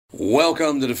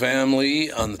Welcome to the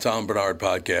family on the Tom Bernard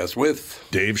Podcast with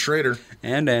Dave Schrader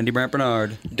and Andy Brant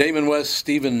Bernard. Damon West,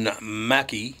 Stephen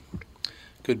Mackey.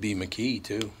 Could be McKee,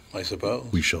 too, I suppose.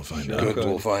 We shall find out. Good,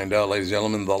 we'll find out, ladies and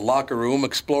gentlemen. The Locker Room,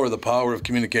 explore the power of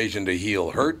communication to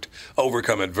heal hurt,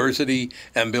 overcome adversity,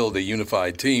 and build a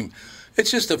unified team.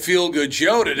 It's just a feel-good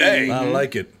show today. I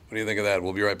like it. What do you think of that?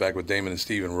 We'll be right back with Damon and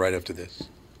Stephen right after this.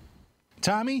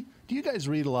 Tommy, do you guys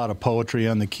read a lot of poetry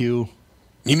on the queue?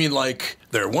 You mean like,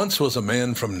 there once was a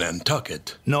man from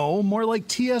Nantucket? No, more like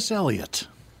T.S. Eliot.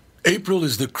 April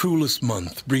is the cruelest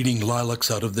month, breeding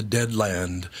lilacs out of the dead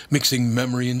land, mixing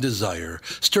memory and desire,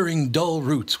 stirring dull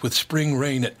roots with spring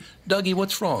rain. Dougie,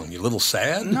 what's wrong? You a little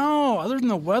sad? No, other than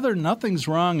the weather, nothing's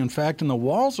wrong. In fact, in the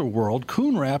Walser world,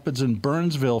 Coon Rapids and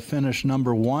Burnsville finished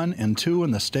number 1 and 2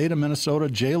 in the state of Minnesota.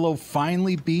 J-Lo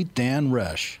finally beat Dan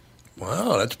Resch.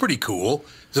 Wow, that's pretty cool.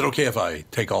 Is it okay if I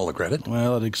take all the credit?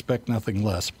 Well, I'd expect nothing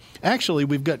less. Actually,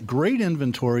 we've got great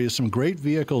inventory of some great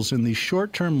vehicles, and these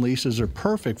short-term leases are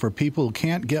perfect for people who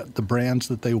can't get the brands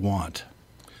that they want.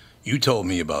 You told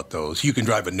me about those. You can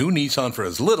drive a new Nissan for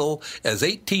as little as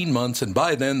 18 months, and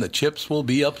by then the chips will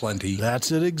be aplenty. That's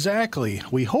it exactly.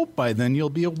 We hope by then you'll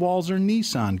be a Walser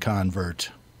Nissan convert.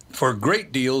 For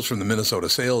great deals from the Minnesota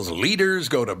sales leaders,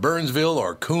 go to Burnsville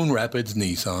or Coon Rapids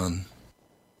Nissan.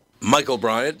 Michael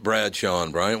Bryant, Bradshaw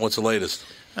and Bryant, what's the latest?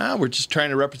 We're just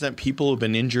trying to represent people who've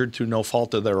been injured through no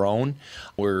fault of their own.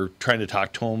 We're trying to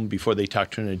talk to them before they talk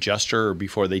to an adjuster or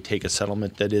before they take a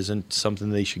settlement that isn't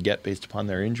something they should get based upon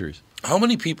their injuries. How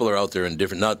many people are out there in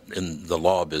different, not in the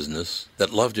law business,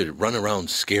 that love to run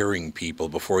around scaring people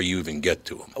before you even get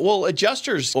to them? Well,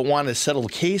 adjusters want to settle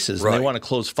cases and they want to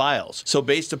close files. So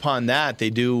based upon that, they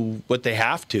do what they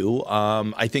have to.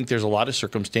 I think there's a lot of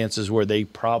circumstances where they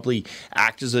probably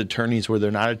act as attorneys where they're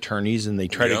not attorneys and they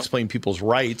try to explain people's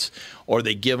rights, or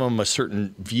they give them a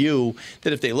certain view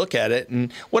that if they look at it,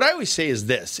 and what I always say is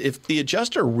this, if the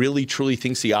adjuster really truly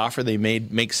thinks the offer they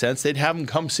made makes sense, they'd have them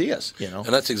come see us. And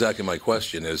that's exactly my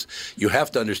question is, you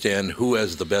have to understand who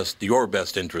has your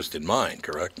best interest in mind,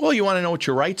 correct? Well, you want to know what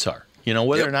your rights are.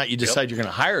 Whether or not you decide you're going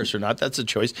to hire us or not, that's a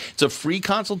choice. It's a free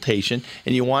consultation,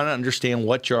 and you want to understand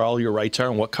what all your rights are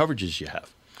and what coverages you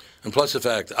have. And plus the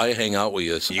fact I hang out with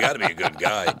you, so you got to be a good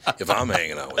guy if I'm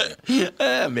hanging out with you.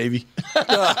 Maybe.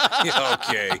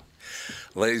 Okay.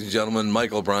 Ladies and gentlemen,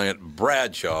 Michael Bryant,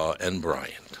 Bradshaw and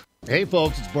Bryant. Hey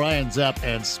folks, it's Brian Zepp,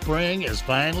 and spring is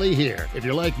finally here. If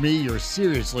you're like me, you're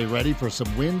seriously ready for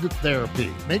some wind therapy.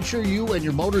 Make sure you and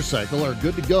your motorcycle are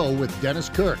good to go with Dennis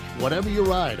Kirk. Whatever you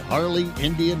ride, Harley,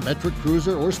 Indian, Metric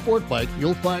Cruiser, or Sport Bike,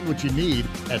 you'll find what you need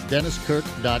at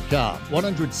DennisKirk.com.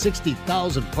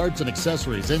 160,000 parts and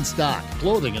accessories in stock,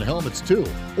 clothing and helmets too.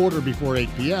 Order before 8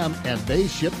 p.m. and they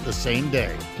ship the same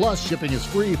day. Plus, shipping is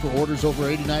free for orders over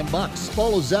 $89.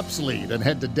 Follow Zepp's lead and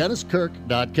head to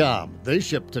DennisKirk.com. They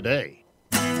ship today.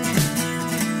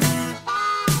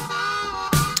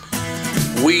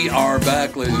 We are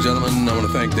back, ladies and gentlemen. I want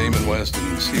to thank Damon West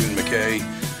and Stephen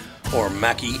McKay, or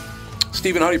Mackey.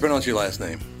 Stephen, how do you pronounce your last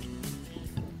name?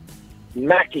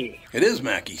 Mackey. It is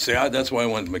Mackey. See, that's why I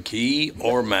went McKee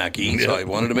or Mackey, so I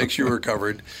wanted to make sure we were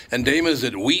covered. And Damon, is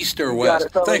it West or West?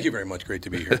 Thank you very much. Great to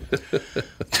be here.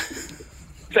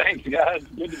 Thanks, guys.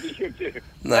 Good to be here, too.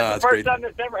 That's the first time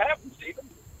that's ever happened, Stephen.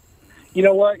 You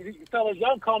know what, fellas,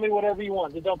 y'all call me whatever you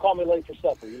want. Just don't call me late for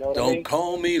supper, you know what I mean? Don't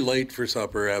call me late for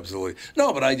supper, absolutely.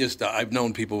 No, but I've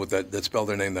known people with that spell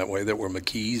their name that way that were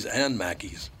McKees and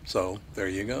Mackeys. So there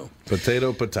you go.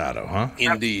 Potato, huh?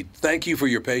 Indeed. Thank you for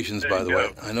your patience, by the way.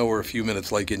 I know we're a few minutes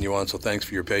late getting you on, so thanks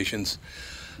for your patience.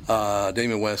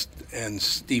 Damon West and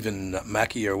Stephen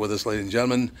Mackey are with us, ladies and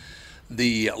gentlemen.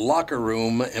 The Locker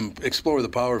Room, explore the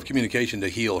power of communication to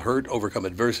heal hurt, overcome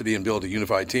adversity, and build a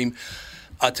unified team.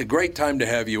 It's a great time to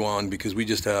have you on because we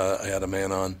just had a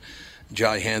man on.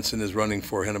 Jai Hansen is running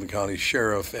for Hennepin County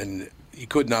Sheriff, and he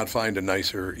could not find a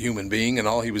nicer human being. And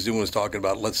all he was doing was talking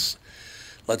about let's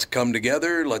come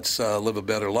together, let's live a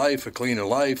better life, a cleaner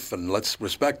life, and let's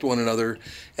respect one another.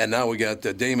 And now we got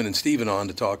Damon and Stephen on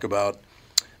to talk about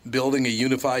building a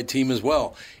unified team as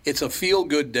well. It's a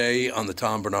feel-good day on the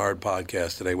Tom Bernard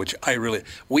Podcast today, which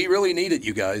we really need it,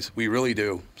 you guys. We really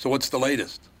do. So what's the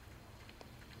latest?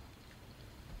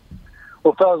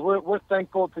 Well, fellas, we're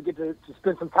thankful to get to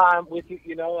spend some time with you,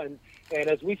 and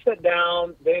as we sat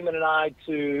down, Damon and I,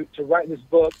 to write this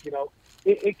book,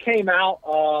 it came out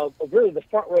of really the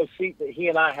front row seat that he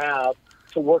and I have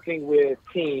to working with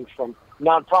teams from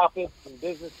nonprofits and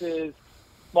businesses,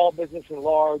 small business and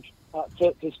large,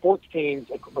 to sports teams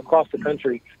across the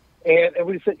country. And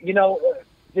we said,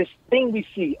 this thing we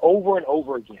see over and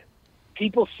over again,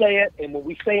 people say it, and when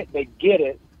we say it, they get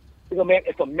it. We go, man,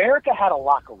 if America had a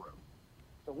locker room,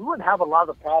 then we wouldn't have a lot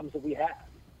of the problems that we have.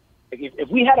 If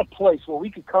we had a place where we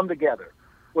could come together,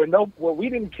 where we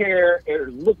didn't care or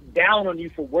look down on you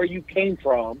for where you came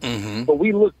from, but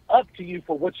we looked up to you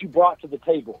for what you brought to the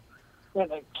table. Man,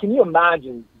 can you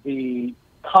imagine the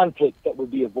conflict that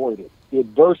would be avoided, the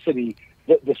adversity,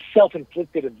 the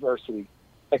self-inflicted adversity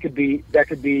that could be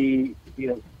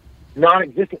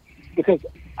non-existent, because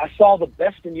I saw the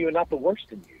best in you and not the worst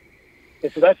in you.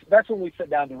 And so that's when we sat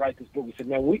down to write this book. We said,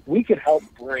 man, we could help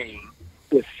bring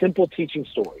this simple teaching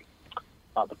story,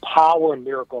 the power and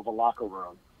miracle of a locker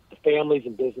room, to families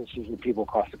and businesses and people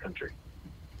across the country.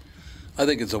 I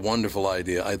think it's a wonderful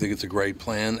idea. I think it's a great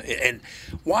plan. And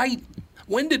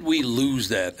when did we lose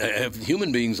that? Have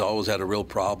human beings always had a real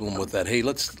problem with that? Hey,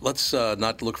 let's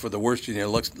not look for the worst in you.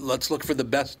 Let's look for the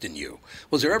best in you.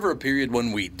 Was there ever a period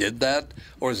when we did that,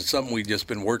 or is it something we've just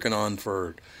been working on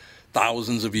for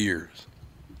thousands of years?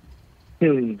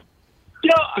 I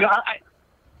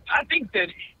think that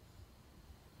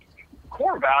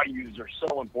core values are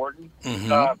so important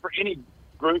for any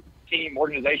group, team,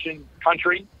 organization,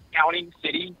 country, county,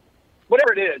 city,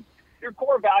 whatever it is. Your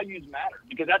core values matter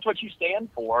because that's what you stand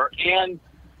for. And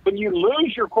when you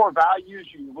lose your core values,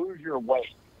 you lose your way.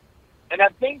 And I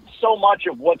think so much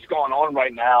of what's going on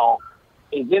right now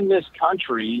is in this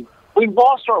country, we've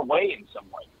lost our way in some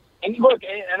way. And look,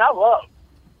 and I love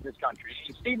this country.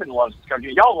 And Stephen loves this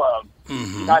country. Y'all love the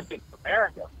United States of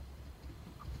America.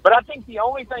 But I think the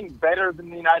only thing better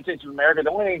than the United States of America, the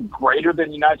only thing greater than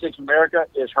the United States of America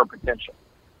is her potential.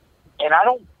 And I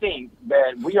don't think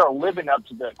that we are living up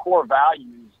to the core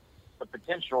values, the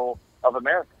potential of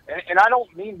America. And I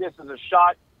don't mean this as a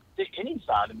shot to any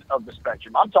side of the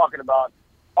spectrum. I'm talking about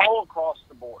all across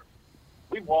the board.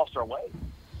 We've lost our way.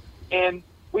 And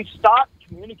we stopped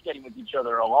communicating with each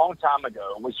other a long time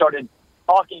ago. We started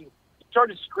talking,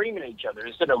 started screaming at each other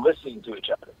instead of listening to each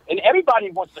other. And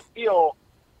everybody wants to feel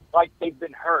like they've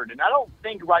been heard. And I don't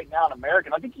think right now in America,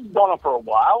 and I think it's been going on for a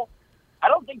while, I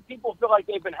don't think people feel like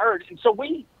they've been heard. And so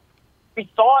we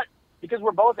thought, because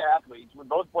we're both athletes, we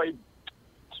both played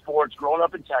sports growing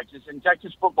up in Texas. In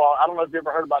Texas football, I don't know if you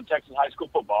ever heard about Texas high school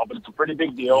football, but it's a pretty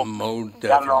big deal down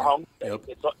in our home state. Yep.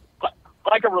 It's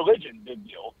like a religion big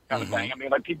deal kind of thing. I mean,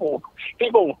 like people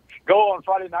go on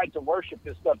Friday night to worship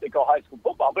this stuff they call high school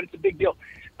football, but it's a big deal.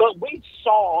 But we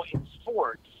saw in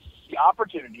sports the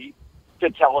opportunity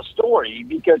to tell a story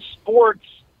because sports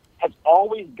has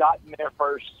always gotten there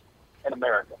first in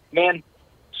America. Man,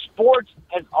 sports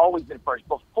has always been first.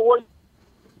 Before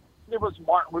there was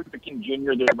Martin Luther King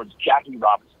Jr., there was Jackie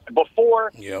Robinson. And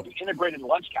before we integrated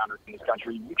lunch counters in this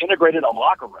country, we integrated a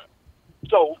locker room.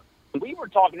 So we were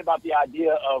talking about the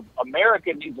idea of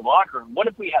America needs a locker room. What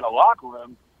if we had a locker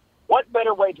room? What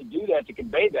better way to do that, to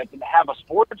convey that, than to have a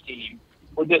sports team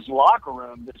where this locker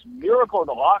room, this miracle of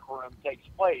the locker room takes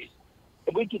place?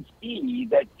 And we can see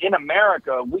that in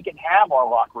America, we can have our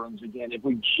locker rooms again if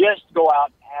we just go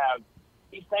out and have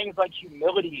these things like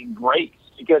humility and grace.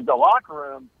 Because the locker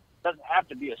room doesn't have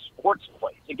to be a sports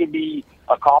place. It could be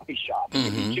a coffee shop. It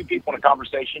could be two people in a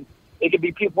conversation. It could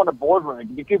be people in a boardroom. It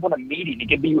could be people in a meeting. It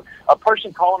could be a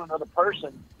person calling another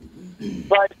person.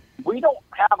 But we don't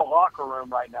have a locker room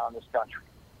right now in this country.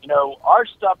 You know, our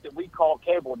stuff that we call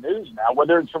cable news now,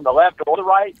 whether it's from the left or the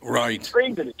right,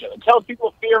 screams at each other, tells people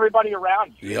to fear everybody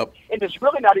around you. Yep. And it's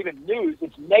really not even news.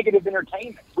 It's negative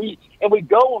entertainment. We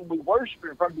go and we worship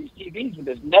in front of these TVs with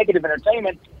this negative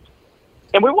entertainment.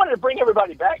 And we wanted to bring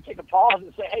everybody back, take a pause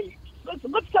and say, hey,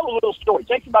 let's tell a little story. It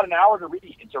takes about an hour to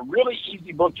read. It's a really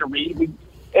easy book to read.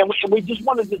 We just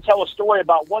wanted to tell a story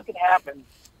about what could happen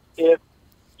if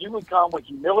you would come with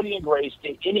humility and grace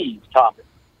to any topic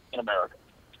in America.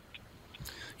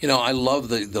 You know, I love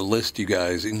the list you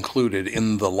guys included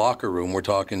in the locker room. We're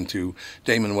talking to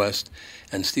Damon West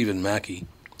and Stephen Mackey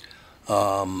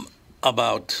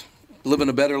about living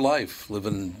a better life,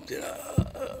 living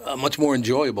a much more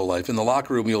enjoyable life. In the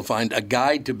locker room, you'll find a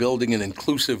guide to building an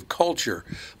inclusive culture.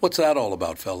 What's that all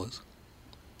about, fellas?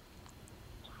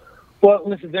 Well,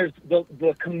 listen, there's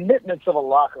the commitments of a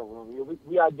locker room.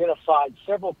 We identified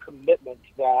several commitments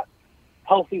that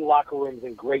healthy locker rooms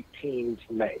and great teams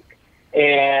make.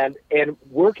 And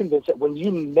we're convinced that when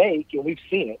you make, and we've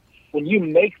seen it, when you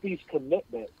make these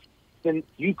commitments, then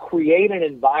you create an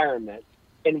environment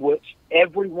in which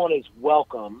everyone is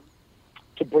welcome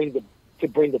to bring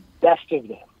the best of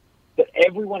them. That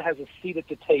everyone has a seat at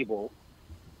the table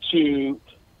to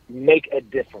make a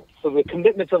difference. So the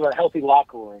commitments of a healthy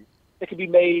locker room that can be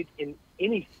made in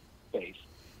any space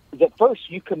is that first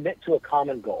you commit to a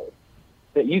common goal.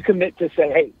 That you commit to say,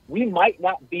 hey, we might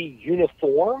not be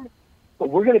uniform, but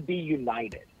we're going to be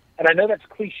united. And I know that's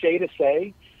cliche to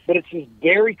say, but it's this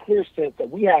very clear sense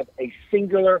that we have a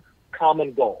singular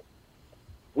common goal.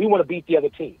 We want to beat the other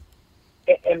team.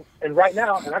 And right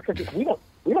now in our country, we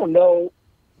don't know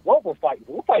what we're fighting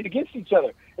for. We're fighting against each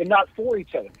other and not for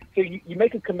each other. So you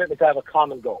make a commitment to have a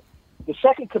common goal. The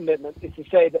second commitment is to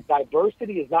say that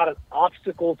diversity is not an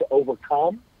obstacle to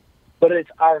overcome, but it's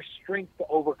our strength to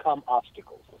overcome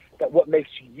obstacles. That what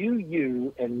makes you,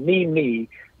 you, and me,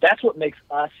 that's what makes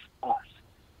us, us.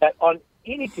 That on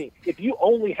any team, if you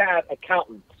only have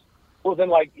accountants, well,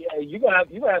 then you're gonna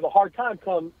have a hard time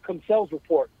come sales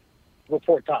report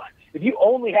time. If you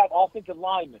only have offensive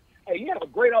linemen, hey, you have a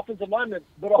great offensive lineman,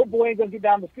 but old boy ain't gonna get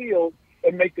down the field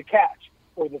and make the catch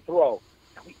or the throw.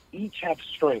 We each have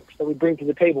strengths that we bring to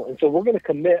the table, and so we're going to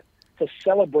commit to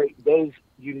celebrate those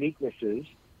uniquenesses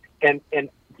and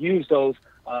use those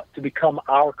to become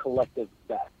our collective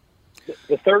best.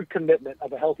 The third commitment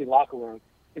of a healthy locker room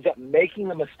is that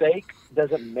making a mistake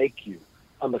doesn't make you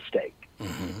a mistake.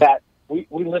 Mm-hmm. That we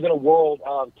live in a world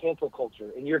of cancel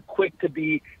culture, and you're quick to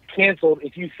be canceled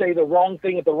if you say the wrong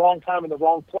thing at the wrong time in the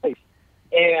wrong place.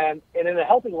 And in a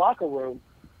healthy locker room,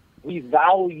 we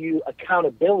value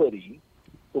accountability,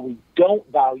 but we don't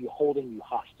value holding you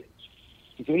hostage.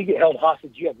 Because when you get held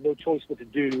hostage, you have no choice but to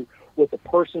do what the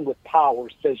person with power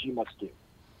says you must do.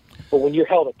 But when you're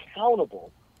held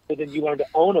accountable, then you learn to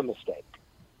own a mistake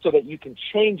so that you can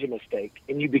change a mistake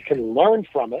and you can learn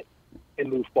from it and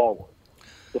move forward.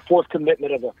 The fourth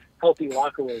commitment of a healthy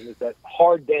locker room is that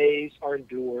hard days are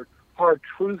endured, hard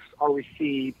truths are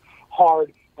received,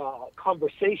 hard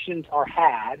conversations are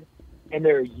had, and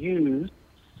they're used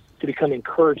to become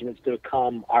encouragements to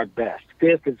become our best.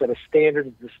 Fifth is that a standard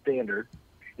is the standard,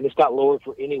 and it's not lowered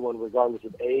for anyone regardless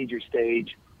of age or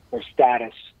stage or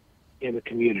status in the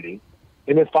community.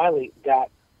 And then finally, that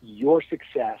your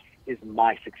success is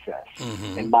my success,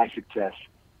 and my success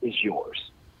is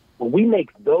yours. When we make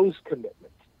those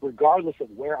commitments, regardless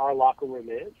of where our locker room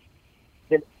is,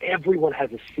 then everyone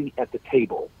has a seat at the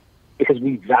table because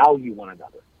we value one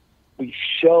another. We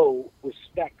show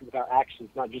respect with our actions,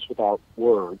 not just with our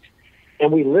words.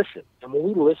 And we listen. And when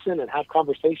we listen and have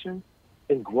conversations,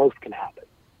 then growth can happen.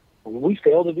 And when we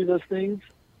fail to do those things,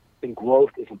 then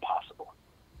growth is impossible.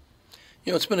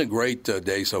 You know, it's been a great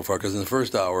day so far because in the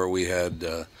first hour we had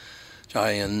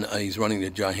Jai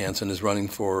Hansen is running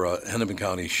for Hennepin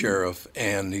County Sheriff,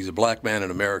 and he's a black man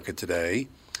in America today.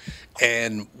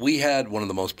 And we had one of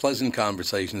the most pleasant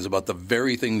conversations about the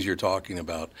very things you're talking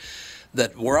about.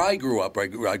 That where I grew up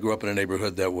in a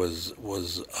neighborhood that was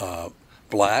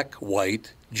black,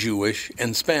 white, Jewish,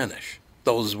 and Spanish.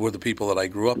 Those were the people that I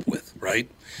grew up with, right?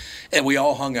 And we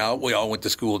all hung out. We all went to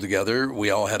school together. We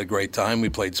all had a great time. We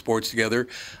played sports together.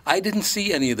 I didn't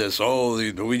see any of this,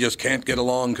 we just can't get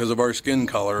along because of our skin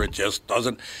color. It just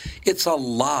doesn't. It's a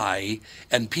lie,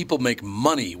 and people make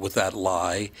money with that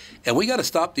lie. And we got to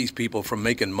stop these people from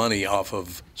making money off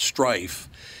of strife.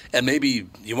 And maybe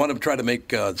you want to try to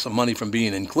make some money from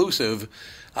being inclusive.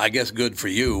 I guess good for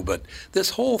you, but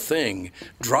this whole thing,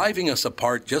 driving us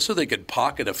apart just so they could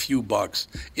pocket a few bucks,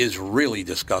 is really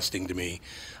disgusting to me,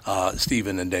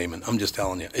 Stephen and Damon. I'm just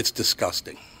telling you, it's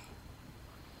disgusting.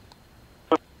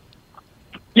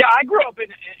 Yeah, I grew up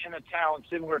in a town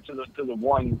similar to the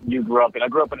one you grew up in. I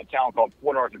grew up in a town called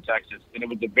Port Arthur, Texas, and it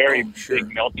was a very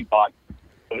big melting pot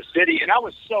of a city. And I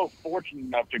was so fortunate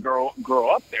enough to grow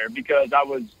up there because I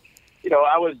was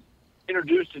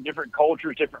introduced to different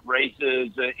cultures, different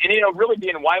races, and really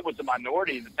being white was a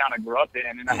minority in the town I grew up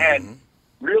in, and I had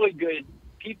really good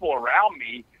people around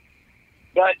me.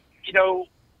 But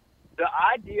the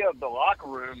idea of the locker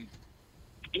room,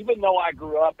 even though I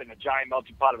grew up in a giant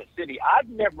melting pot of a city, I've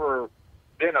never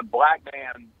been a black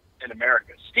man in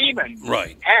America. Stephen's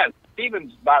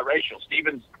biracial.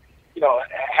 Stephen's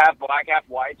half black, half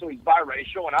white, so he's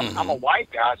biracial, and I'm a white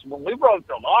guy. So when we wrote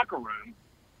the locker room,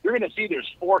 you're going to see there's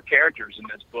 4 characters in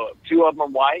this book. 2 of them are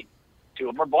white, 2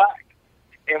 of them are black.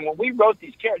 And when we wrote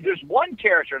these characters, there's one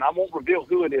character, and I won't reveal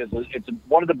who it is. It's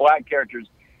one of the black characters.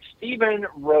 Stephen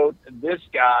wrote this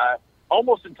guy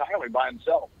almost entirely by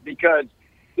himself because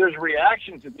there's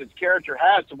reactions that this character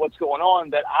has to what's going on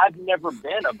that I've never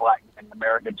been a black man in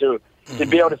America to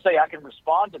be able to say I can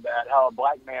respond to that how a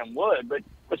black man would, but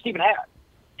Stephen had.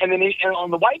 And then and on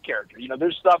the white character,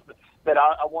 there's stuff that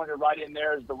I wanted to write in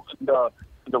there as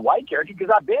the white character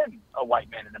because I've been a white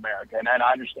man in America, and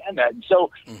I understand that. And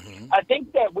so I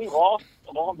think that we lost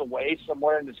along the way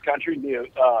somewhere in this country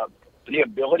the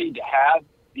ability to have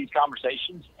these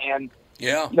conversations. And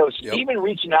Stephen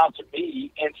reaching out to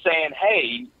me and saying,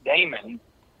 "Hey, Damon,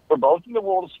 we're both in the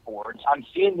world of sports. I'm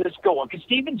seeing this go on," because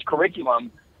Stephen's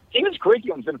curriculum Stevens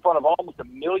curriculum's in front of almost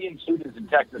 1 million students in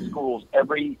Texas schools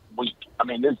every week. I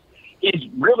mean, he's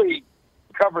really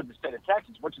covered the state of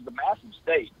Texas, which is a massive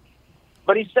state.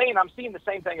 But he's saying, I'm seeing the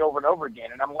same thing over and over again.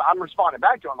 And I'm responding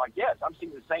back to him like, yes, I'm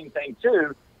seeing the same thing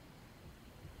too.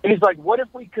 And he's like, what if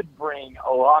we could bring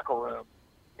a locker room?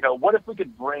 What if we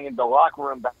could bring the locker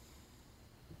room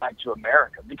back to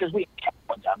America? Because we had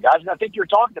one time, guys. And I think you're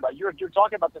talking about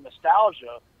the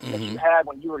nostalgia that you had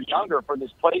when you were younger for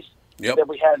this place that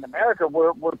we had in America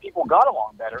where people got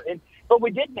along better. But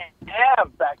we didn't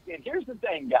have back then. Here's the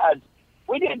thing, guys.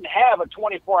 We didn't have a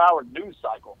 24-hour news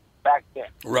cycle back then.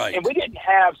 Right. And we didn't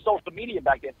have social media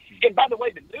back then. And by the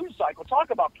way, the news cycle, talk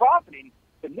about profiting,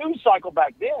 the news cycle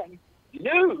back then,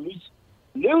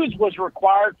 news was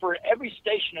required for every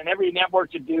station and every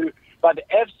network to do by the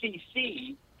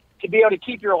FCC to be able to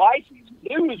keep your license.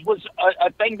 News was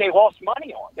a thing they lost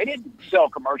money on. They didn't sell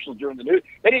commercials during the news.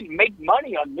 They didn't make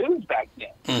money on news back then.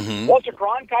 Mm-hmm. Walter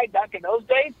Cronkite back in those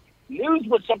days, news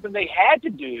was something they had to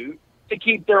do to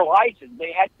keep their license.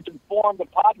 They had to inform the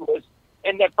populace,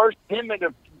 and that First Amendment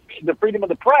of the freedom of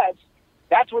the press,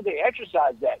 that's where they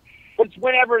exercised that. But it's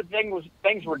whenever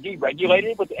things were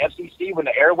deregulated with the FCC, when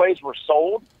the airways were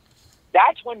sold,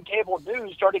 that's when cable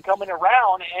news started coming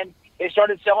around, and they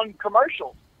started selling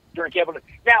commercials during cable news.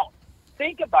 Now,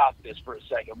 think about this for a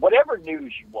second. Whatever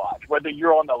news you watch, whether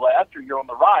you're on the left or you're on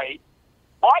the right,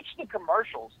 watch the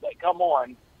commercials that come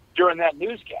on during that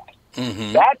newscast.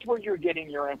 Mm-hmm. That's where you're getting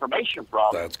your information from.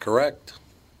 That's correct.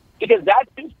 Because that's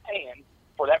who's paying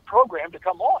for that program to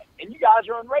come on. And you guys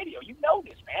are on radio. You know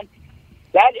this, man.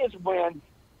 That is when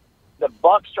the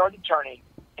buck started turning,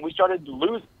 and we started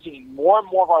losing more and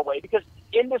more of our way. Because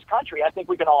in this country, I think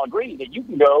we can all agree that you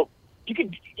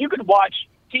could watch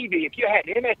TV if you had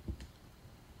MS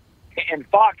and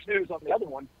Fox News on the other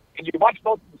one, and you watch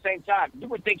both at the same time. You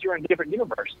would think you're in a different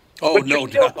universe. Oh, but no you're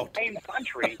still doubt. the same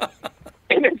country.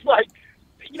 And it's like,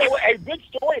 a good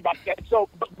story about that. So,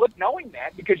 but knowing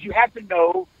that, because you have to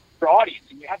know your audience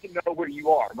and you have to know where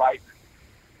you are, right?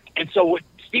 And so what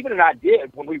Stephen and I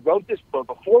did when we wrote this book,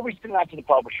 before we sent it out to the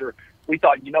publisher, we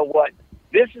thought, you know what?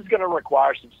 This is going to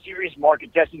require some serious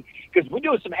market testing because we're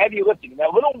doing some heavy lifting. In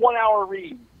that little 1-hour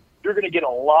read, you're going to get a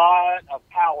lot of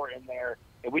power in there.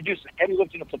 And we do some heavy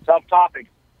lifting of some tough topics.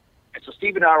 And so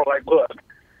Stephen and I were like, look,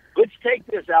 let's take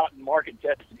this out and market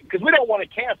test it because we don't want to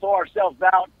cancel ourselves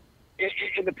out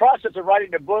in the process of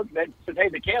writing a book that says, hey,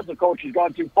 the cancel culture has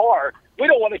gone too far. We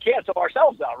don't want to cancel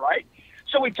ourselves out, right?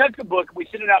 So we took the book, we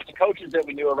sent it out to coaches that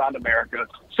we knew around America.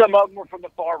 Some of them were from the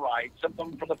far right, some of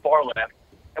them from the far left.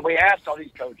 And we asked all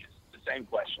these coaches the same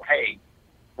question. Hey,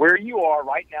 where you are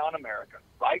right now in America,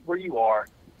 right where you are,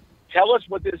 tell us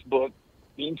what this book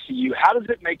means to you. How does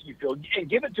it make you feel? And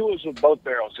give it to us with both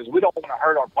barrels because we don't want to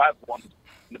hurt our platform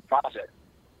in the process.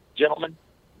 Gentlemen,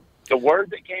 the word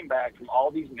that came back from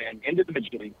all these men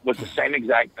individually was the same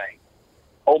exact thing.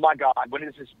 Oh, my God, when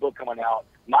is this book coming out?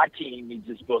 My team needs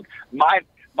this book. My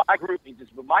group needs this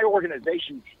book. My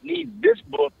organization needs this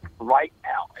book right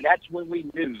now. And that's when we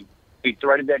knew we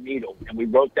threaded that needle and we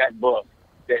wrote that book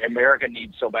that America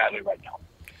needs so badly right now.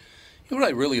 You know what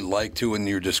I really like, too, in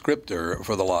your descriptor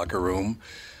for the locker room?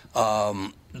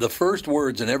 The first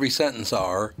words in every sentence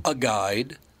are a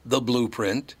guide, the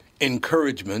blueprint,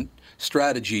 encouragement,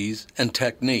 strategies, and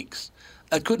techniques.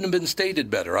 That couldn't have been stated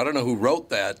better. I don't know who wrote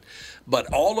that,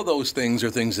 but all of those things are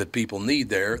things that people need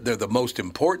there. They're the most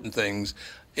important things,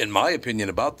 in my opinion,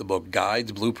 about the book.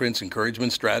 Guides, blueprints,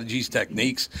 encouragement, strategies,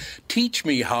 techniques. Teach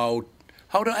me how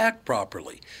to act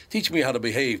properly. Teach me how to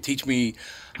behave. Teach me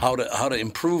how to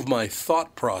improve my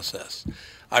thought process.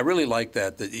 I really like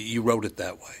that you wrote it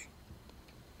that way.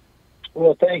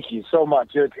 Well, thank you so much.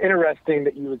 It's interesting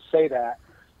that you would say that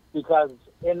because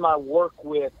in my work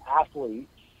with athletes,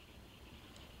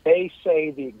 they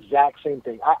say the exact same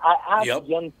thing. I ask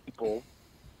young people,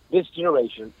 this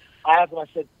generation, I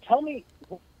said, tell me,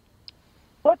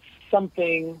 what's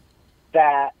something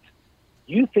that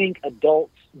you think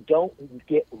adults don't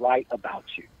get right about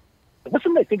you? What's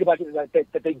something they think about you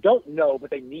that they don't know,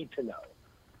 but they need to know?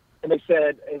 And they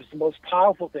said, it was the most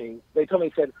powerful thing. They told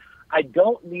me, they said, I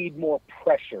don't need more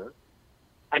pressure.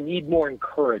 I need more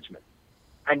encouragement.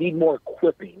 I need more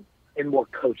equipping and more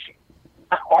coaching.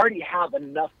 I already have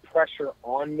enough pressure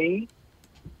on me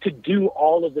to do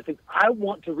all of the things. I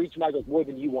want to reach my goals more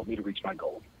than you want me to reach my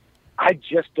goals. I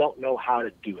just don't know how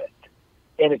to do it.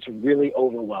 And it's really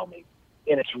overwhelming.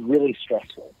 And it's really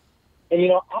stressful.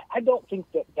 And, I don't think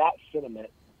that sentiment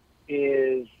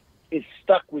is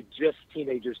stuck with just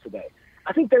teenagers today.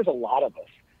 I think there's a lot of us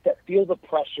that feel the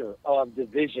pressure of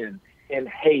division and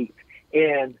hate.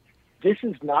 And this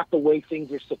is not the way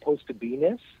things are supposed to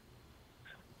be-ness.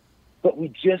 but we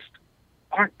just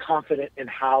aren't confident in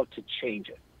how to change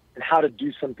it and how to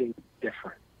do something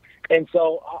different. And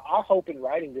so our hope in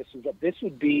writing this is that this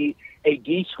would be a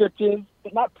descriptive,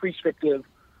 but not prescriptive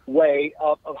way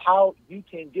of how you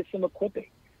can get some equipping.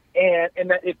 And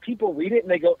that if people read it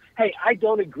and they go, hey, I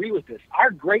don't agree with this,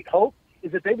 our great hope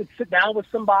is that they would sit down with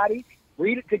somebody,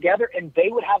 read it together, and they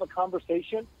would have a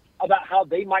conversation about how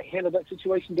they might handle that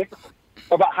situation differently,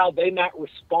 about how they might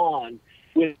respond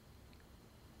with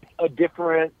a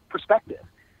different perspective,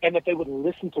 and that they would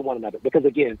listen to one another. Because,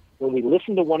 again, when we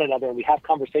listen to one another and we have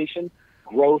conversation,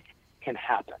 growth can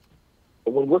happen.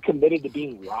 But when we're committed to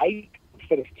being right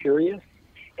instead of curious,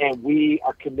 and we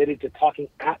are committed to talking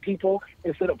at people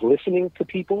instead of listening to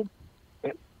people,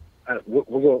 we're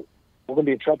going to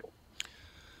be in trouble.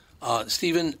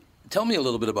 Stephen, tell me a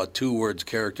little bit about Two Words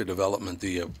Character Development,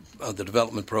 the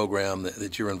development program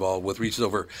that you're involved with. Reaches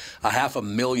over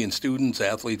 500,000 students,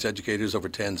 athletes, educators over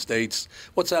 10 states.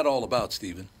 What's that all about,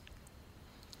 Stephen?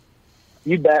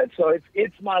 You bet. So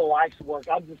it's my life's work.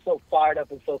 I'm just so fired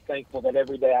up and so thankful that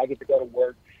every day I get to go to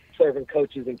work serving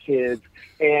coaches and kids.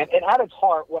 And at its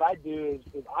heart, what I do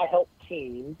is I help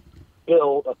teams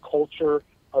build a culture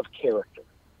of character.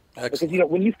 Excellent. Because, you know,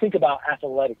 when you think about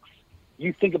athletics,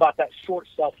 you think about that short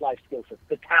shelf-life skill set,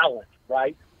 the talent,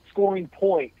 right? Scoring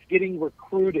points, getting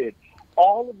recruited,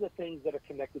 all of the things that are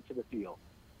connected to the field.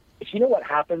 But you know what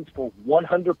happens for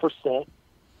 100%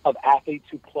 of athletes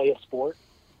who play a sport?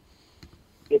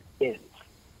 It ends.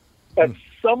 At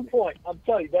some point, I'm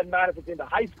telling you, it doesn't matter if it's into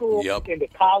high school, into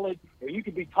college, or you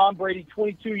could be Tom Brady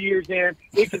 22 years in,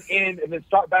 it can end and then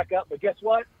start back up. But guess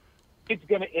what? It's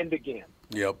going to end again.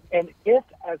 Yep. And if,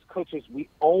 as coaches, we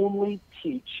only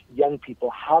teach young people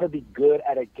how to be good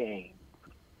at a game,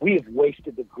 we have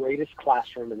wasted the greatest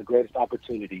classroom and the greatest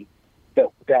opportunity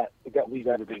that we've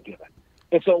ever been given.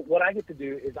 And so what I get to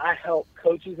do is I help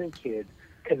coaches and kids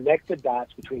connect the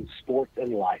dots between sports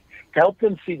and life, to help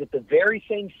them see that the very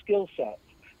same skill sets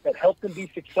that help them be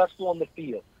successful on the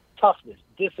field, toughness,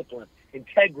 discipline,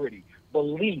 integrity,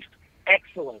 belief,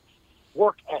 excellence,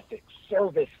 work ethic,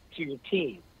 service to your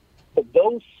team, but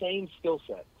those same skill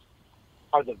sets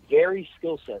are the very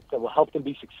skill sets that will help them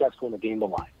be successful in the game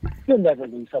of life. You'll never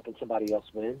lose helping somebody else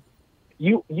win.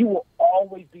 You will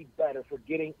always be better for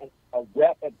getting a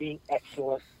rep at being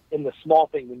excellent in the small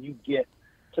thing when you get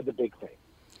to the big thing.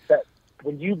 That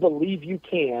when you believe you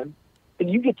can, then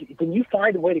you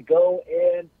find a way to go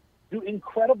and do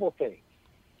incredible things.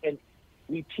 And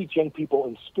we teach young people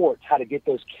in sports how to get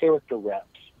those character reps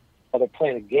while they're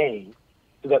playing a game,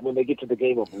 so that when they get to the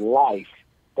game of life,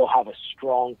 they'll have a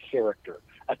strong character,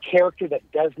 a character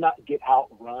that does not get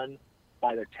outrun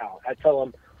by their talent. I tell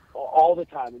them all the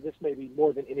time, and this maybe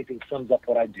more than anything sums up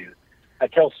what I do. I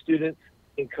tell students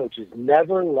and coaches,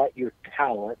 never let your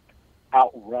talent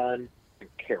outrun your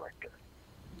character.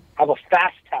 Have a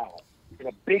fast talent and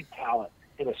a big talent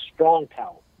and a strong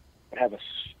talent, but have a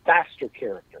faster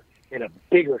character and a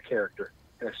bigger character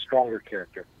and a stronger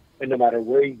character. And no matter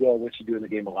where you go, what you do in the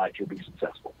game of life, you'll be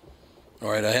successful.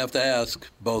 All right, I have to ask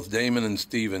both Damon and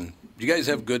Stephen, do you guys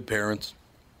have good parents?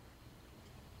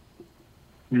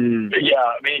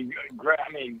 Yeah,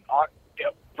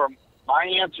 from my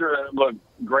answer, look,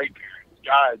 great parents.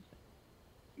 Guys,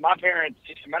 my parents,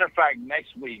 as a matter of fact,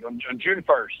 next week, on June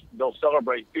 1st, they'll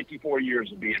celebrate 54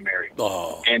 years of being married.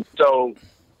 Oh. And so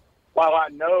while I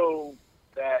know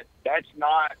that that's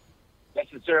not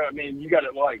necessarily, you got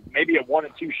to maybe a 1 or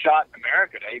 2 shot in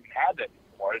America to even have that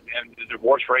anymore, and the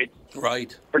divorce rate.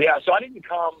 Right. But yeah, so I didn't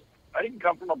come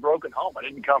from a broken home. I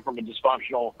didn't come from a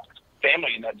dysfunctional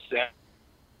family in that sense.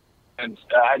 And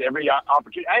I had every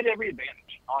opportunity. I had every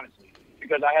advantage, honestly,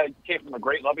 because I came from a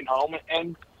great, loving home,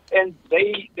 and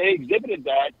they exhibited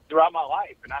that throughout my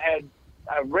life. And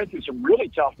I read through some really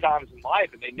tough times in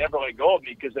life, and they never let go of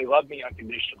me because they loved me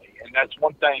unconditionally. And that's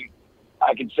one thing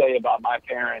I can say about my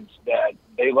parents, that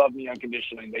they loved me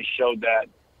unconditionally, and they showed that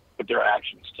with their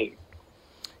actions too. You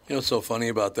know what's so funny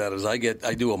about that is I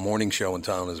do a morning show in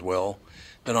town as well.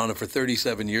 Been on it for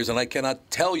 37 years, and I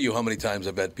cannot tell you how many times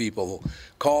I've had people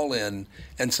call in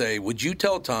and say, would you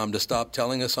tell Tom to stop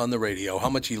telling us on the radio how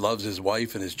much he loves his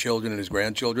wife and his children and his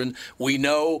grandchildren? We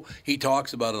know he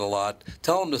talks about it a lot.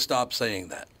 Tell him to stop saying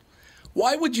that.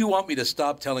 Why would you want me to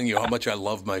stop telling you how much I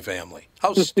love my family?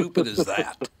 How stupid is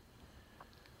that?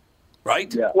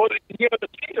 Right? Yeah. Well, the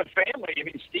thing of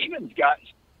family, Stephen's got...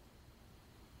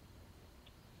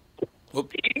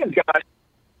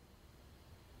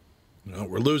 No,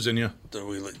 we're losing you. Did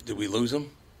we lose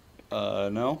him?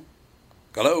 No.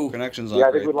 Hello. Connection's not I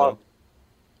think great, we lost.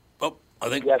 Oh, I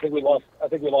think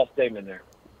we lost Damon there.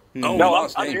 Oh, No, we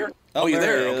lost I'm Damon. here. Oh, you're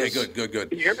there there. he Okay, is. good.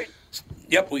 Can you hear me?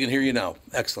 Yep, we can hear you now.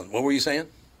 Excellent. What were you saying?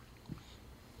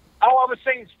 Oh, I was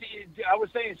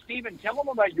saying, Stephen, tell them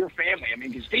about your family. I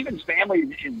mean, because Stephen's family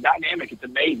is dynamic. It's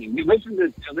amazing. We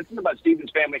listen about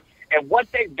Stephen's family and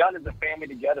what they've done as a family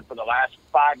together for the last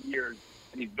 5 years,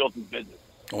 and he's built his business.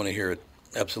 I want to hear it.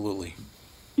 Absolutely.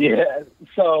 Yeah.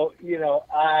 So,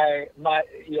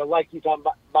 like you talking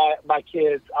about my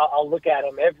kids, I'll look at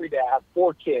them every day. I have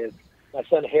 4 kids. My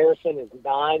son Harrison is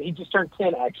 9. He just turned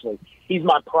 10, actually. He's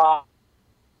my pride.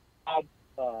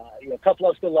 Tough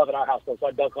love, still love in our house, though, so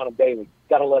I dunk on him daily.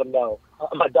 Got to let him know.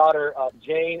 My daughter,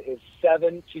 Jane, is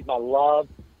 7. She's my love.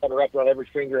 I have her wrapped around every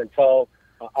finger and toe.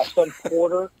 Our son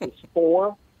Porter is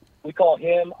 4. We call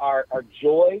him our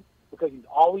joy because he's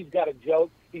always got a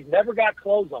joke. He's never got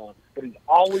clothes on, but he's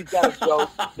always got a joke.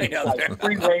 He's like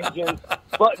free-ranging,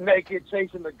 butt naked,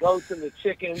 chasing the goats and the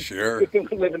chickens. Sure. We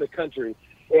live in the country.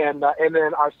 And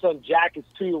then our son Jack is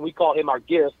 2, and we call him our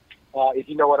gift. If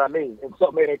you know what I mean. And so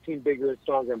it made our team bigger and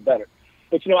stronger and better.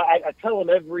 But, I tell them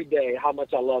every day how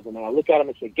much I love them. And I look at them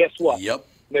and say, guess what? Yep.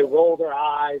 And they roll their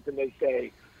eyes and they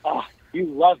say, oh, you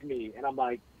love me. And I'm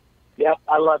like, yep,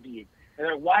 I love you. And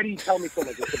they're like, why do you tell me so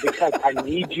much? I said, because I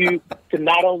need you to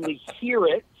not only hear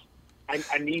it,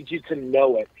 I need you to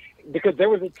know it. Because there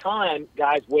was a time,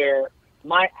 guys, where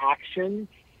my actions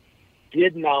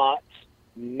did not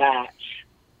match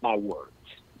my words.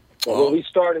 So when we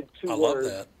started Two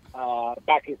Words,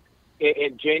 back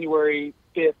in January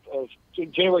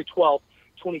 12th,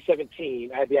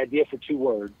 2017, I had the idea for Two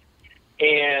Words.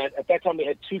 And at that time, we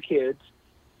had 2 kids.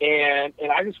 And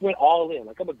I just went all in.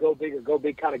 Like, I'm a go big or go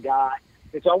big kind of guy.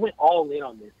 And so I went all in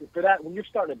on this. And for that, when you're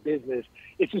starting a business,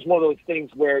 it's just one of those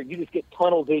things where you just get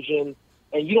tunnel vision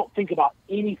and you don't think about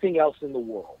anything else in the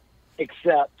world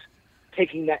except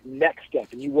taking that next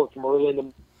step. And you work from early in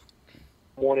the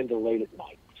morning to late at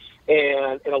night.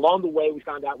 And along the way, we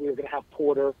found out we were going to have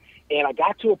Porter. And I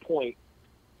got to a point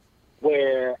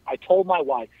where I told my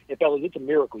wife, and fellas, it's a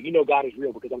miracle. You know God is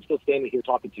real because I'm still standing here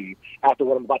talking to you after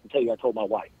what I'm about to tell you. I told my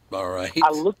wife. All right.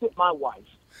 I looked at my wife,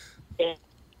 and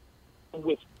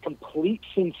with complete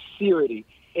sincerity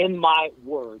in my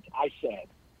words, I said,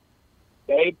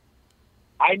 babe,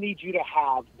 I need you to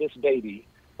have this baby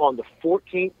on the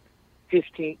 14th,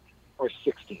 15th, or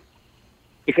 16th.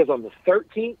 Because on the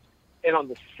 13th, and on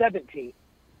the 17th,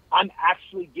 I'm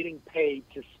actually getting paid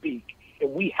to speak,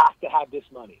 and we have to have this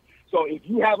money. So if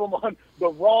you have them on the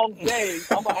wrong day,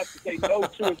 I'm going to have to say no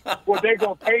to it, or they're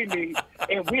going to pay me,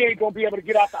 and we ain't going to be able to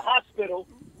get out the hospital.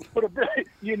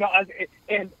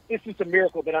 And it's just a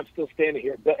miracle that I'm still standing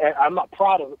here. But I'm not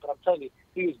proud of it, but I'm telling you,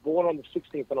 he was born on the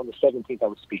 16th, and on the 17th, I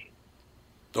was speaking.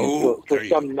 For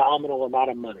some nominal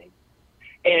amount of money.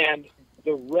 And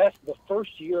the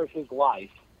first year of his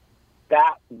life,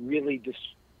 that really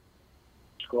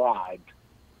described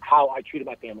how I treated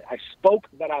my family. I spoke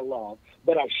that I love,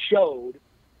 but I showed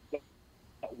that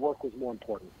work was more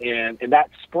important. And in that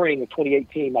spring of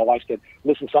 2018, my wife said,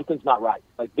 listen, something's not right.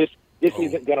 Like this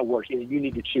isn't going to work. You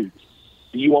need to choose.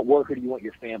 Do you want work or do you want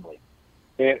your family?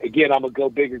 And again, I'm a go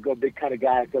big or go big kind of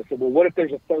guy. So I said, well, what if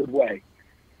there's a third way?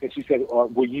 And she said,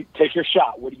 will you take your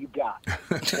shot? What do you got?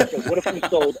 I said, what if we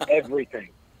sold everything?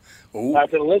 Ooh. I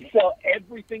said, let's sell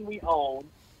everything we own.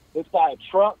 Let's buy a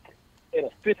truck and a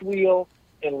fifth wheel,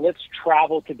 and let's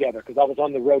travel together. Because I was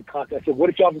on the road constantly. I said, what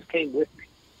if y'all just came with me?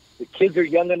 The kids are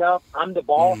young enough. I'm the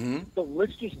boss. So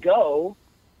let's just go.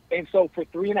 And so for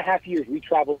 3.5 years, we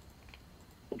traveled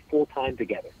full-time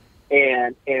together.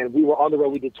 And we were on the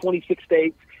road. We did 26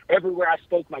 states. Everywhere I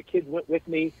spoke, my kids went with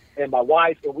me and my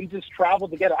wife, and we just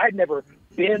traveled together. I'd never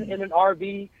been in an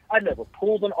RV. I'd never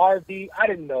pulled an RV. I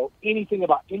didn't know anything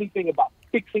about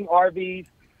fixing RVs.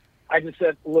 I just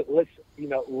said, look,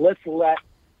 let's let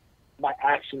my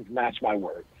actions match my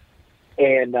words.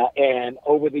 And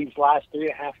over these last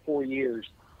 3.5, 4 years,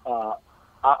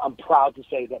 I'm proud to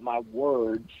say that my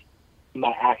words,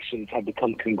 my actions have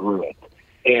become congruent.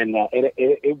 And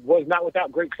it was not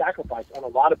without great sacrifice on a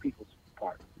lot of people's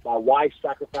part. My wife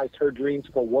sacrificed her dreams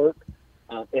for work,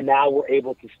 and now we're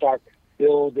able to start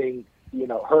building,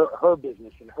 her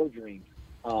business and her dreams.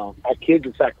 Our kids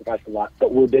have sacrificed a lot,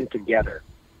 but we've been together.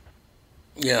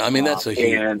 Yeah, I mean, that's a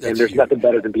huge... And there's nothing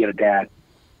better than being a dad.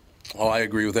 Oh, I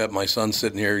agree with that. My son's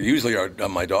sitting here. Usually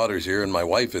my daughter's here and my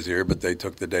wife is here, but they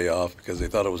took the day off because they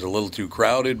thought it was a little too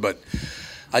crowded. But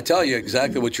I tell you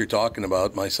exactly what you're talking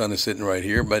about. My son is sitting right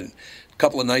here. But a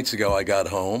couple of nights ago, I got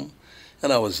home,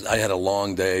 and I had a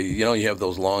long day. You know, you have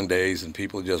those long days, and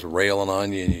people are just railing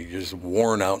on you, and you're just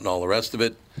worn out and all the rest of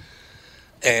it.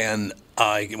 And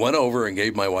I went over and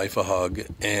gave my wife a hug,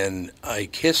 and I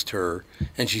kissed her,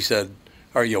 and she said,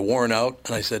 "Are you worn out?"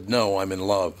 And I said, "No, I'm in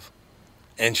love."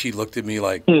 And she looked at me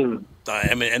like,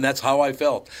 I mean, and that's how I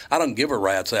felt. I don't give a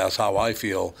rat's ass how I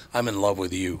feel. I'm in love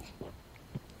with you.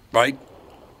 Right?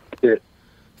 Yeah.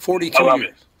 42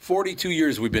 years. 42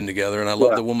 years we've been together, and I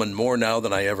love the woman more now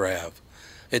than I ever have.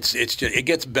 It's just, it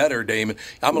gets better, Damon.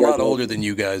 I'm a lot older than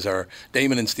you guys are.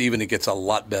 Damon and Steven, it gets a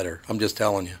lot better. I'm just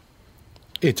telling you.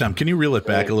 Hey, Tom, can you reel it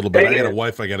back a little bit? I got a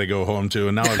wife I got to go home to,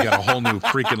 and now I've got a whole new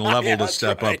freaking level to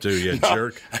step up to, you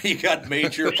jerk. You got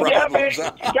major problems.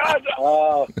 Guys,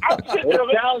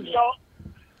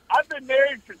 I've been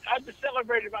married I've just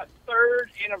celebrated my 3rd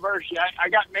anniversary. I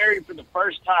got married for the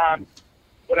first time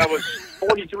when I was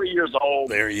 43 years old.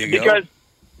 There you go. Because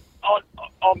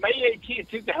on May 18th,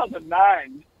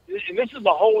 2009, and this is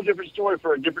a whole different story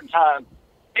for a different time,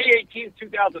 May 18th,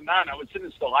 2009, I was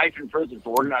sentenced to life in prison for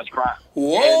organized crime.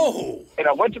 Whoa! And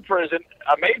I went to prison.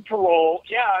 I made parole.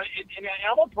 Yeah, and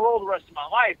I'm on parole the rest of my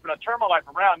life, but I turned my life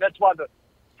around. That's why the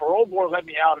parole board let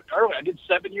me out early. I did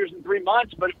 7 years and 3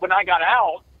 months, but when I got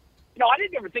out, I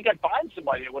didn't ever think I'd find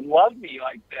somebody that would love me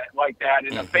like that,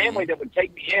 and a family that would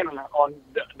take me in on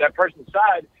that person's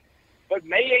side. But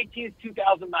May 18th,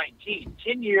 2019,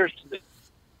 10 years to the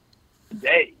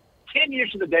day, 10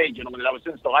 years to the day, gentlemen, that I was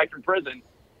sentenced to life in prison,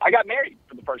 I got married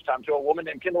for the first time to a woman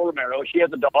named Kendall Romero. She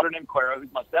has a daughter named Clara,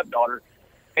 who's my stepdaughter.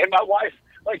 And my wife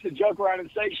likes to joke around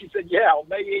and say, she said, yeah, on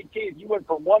May 18th, you went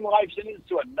from one life sentence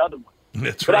to another one.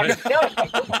 That's but right. I can tell you,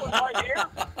 this one right here,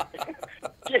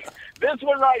 this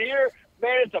one right here,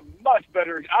 man, it's a much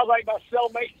better. I like my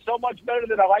cellmate so much better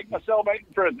than I like my cellmate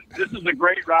in prison. This is a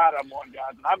great ride I'm on,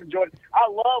 guys, and I've enjoyed it. I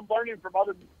love learning from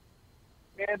other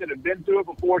men that have been through it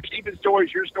before, keeping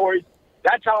stories, your stories.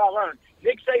 That's how I learned.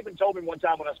 Nick Saban told me one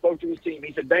time when I spoke to his team,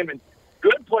 he said, Damon,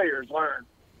 good players learn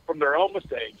from their own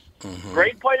mistakes. Mm-hmm.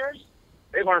 Great players,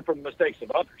 they learn from the mistakes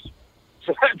of others.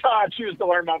 So that's how I choose to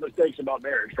learn my mistakes about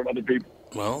marriage from other people.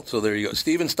 Well, so there you go.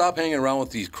 Steven, stop hanging around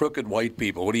with these crooked white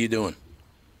people. What are you doing?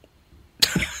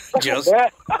 Just. Well,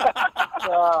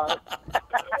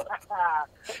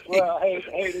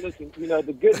 hey, listen.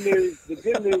 The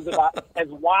good news about as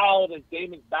wild as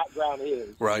Damon's background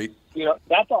is, right?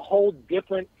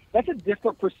 That's a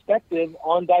different perspective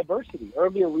on diversity.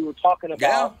 Earlier, we were talking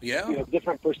about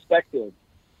different perspectives,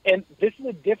 and this is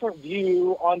a different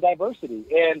view on diversity.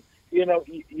 And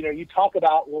you talk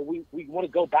about, well, we want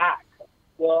to go back.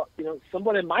 Well,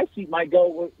 someone in my seat might go,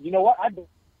 well, you know what? I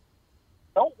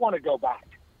don't want to go back,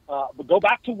 but go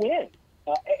back to win.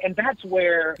 And that's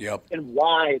where and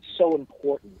why it's so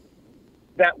important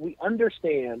that we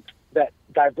understand that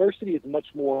diversity is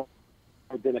much more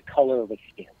than a color of a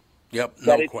skin. Yep,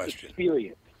 no question. It's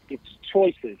experience, it's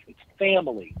choices, it's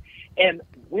family. And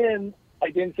when,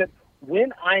 like Dan said,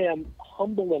 when I am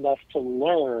humble enough to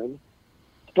learn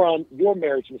from your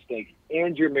marriage mistakes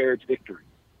and your marriage victory,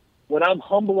 when I'm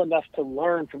humble enough to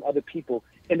learn from other people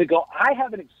and to go, I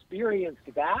haven't experienced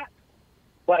that,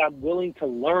 but I'm willing to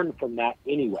learn from that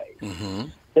anyway. Mm-hmm.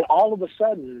 Then all of a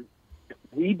sudden,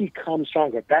 we become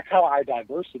stronger. That's how our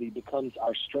diversity becomes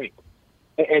our strength.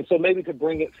 And so maybe to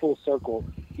bring it full circle,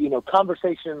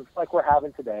 conversations like we're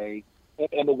having today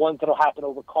and the ones that will happen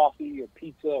over coffee or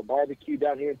pizza or barbecue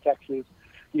down here in Texas,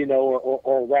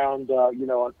 or around, a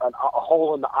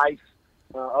hole in the ice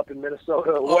up in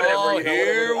Minnesota or whatever. Oh,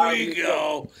 here we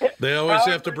go. They always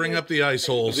have to bring up the ice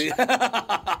holes. Nice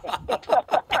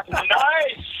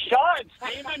shot,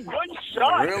 Steven. Good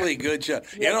shot. Really good shot.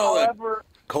 However,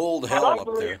 cold hell up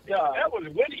there. That was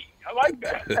witty. I like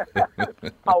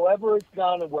that. However it's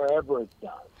done and wherever it's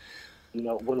done,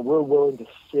 when we're willing to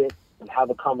sit and have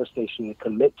a conversation and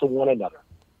commit to one another,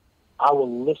 I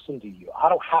will listen to you. I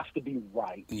don't have to be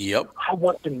right. Yep. I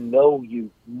want to know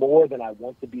you more than I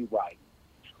want to be right.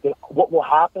 Then what will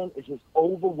happen is this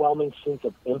overwhelming sense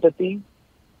of empathy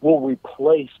will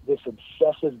replace this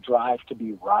obsessive drive to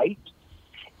be right,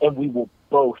 and we will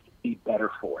both be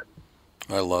better for it.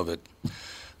 I love it.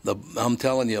 I'm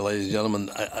telling you, ladies and gentlemen,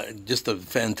 just a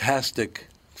fantastic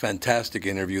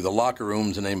interview. The Locker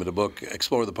Room's the name of the book.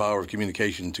 Explore the power of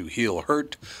communication to heal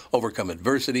hurt, overcome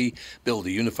adversity, build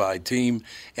a unified team.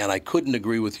 And I couldn't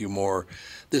agree with you more.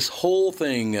 This whole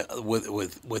thing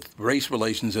with race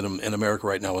relations in America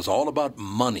right now is all about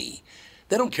money.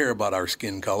 They don't care about our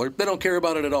skin color. They don't care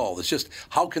about it at all. It's just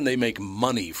how can they make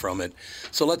money from it.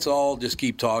 So let's all just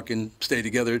keep talking, stay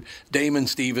together. Damon,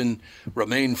 Steven,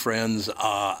 remain friends.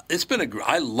 It's been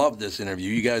I love this interview.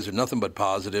 You guys are nothing but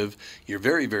positive. You're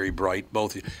very, very bright,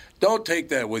 both of you. Don't take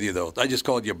that with you, though. I just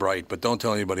called you bright, but don't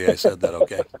tell anybody I said that,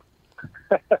 okay?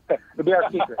 It'll be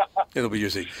our secret. It'll be your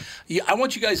secret. Yeah, I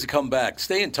want you guys to come back.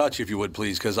 Stay in touch if you would,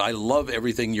 please, because I love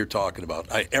everything you're talking about.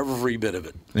 Every bit of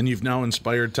it. And you've now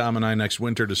inspired Tom and I next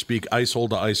winter to speak ice hole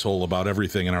to ice hole about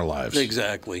everything in our lives.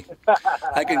 Exactly.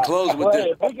 I can close with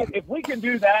this. If we can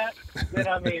do that, then,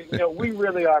 I mean, we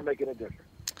really are making a difference.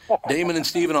 Damon and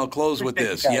Steven, I'll close with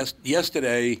this.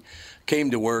 Yesterday,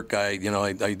 came to work. I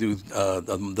do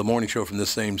the morning show from this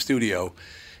same studio,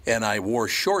 and I wore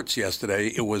shorts yesterday.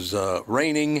 It was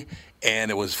raining,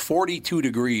 and it was 42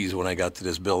 degrees when I got to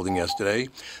this building yesterday.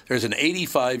 There's an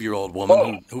 85-year-old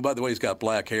woman who, by the way, has got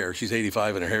black hair. She's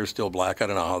 85, and her hair's still black. I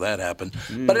don't know how that happened.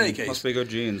 But in any case. Must be good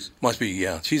genes. Must be,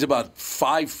 yeah. She's about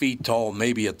 5 feet tall,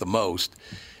 maybe at the most.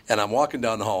 And I'm walking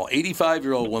down the hall.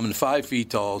 85-year-old woman, 5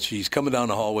 feet tall. She's coming down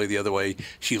the hallway the other way.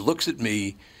 She looks at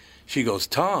me. She goes,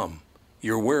 "Tom,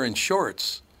 you're wearing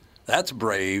shorts. That's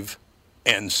brave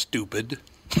and stupid."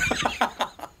 I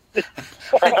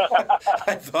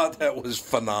thought that was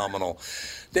phenomenal.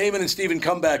 Damon and Steven,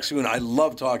 come back soon. I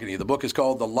love talking to you. The book is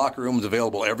called The Locker Room. Is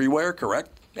available everywhere, correct?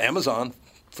 Amazon,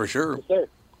 for sure. Yes, sir.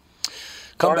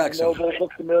 Come back soon. Noble,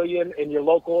 Books A Million, in your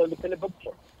local independent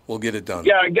bookstore. We'll get it done.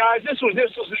 Yeah, guys, this was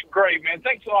great, man.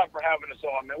 Thanks a lot for having us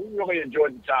on, man. We really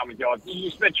enjoyed the time with y'all. You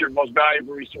spent your most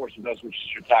valuable resource with us, which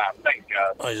is your time. Thanks,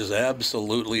 guys. I just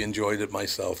absolutely enjoyed it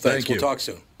myself. Thanks. Thank you. We'll talk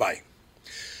soon. Bye.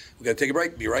 We got to take a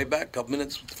break. Be right back. A couple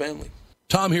minutes with the family.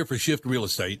 Tom here for Shift Real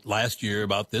Estate. Last year,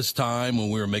 about this time when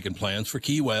we were making plans for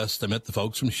Key West, I met the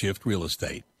folks from Shift Real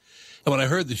Estate. And when I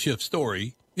heard the Shift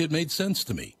story, it made sense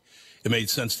to me. It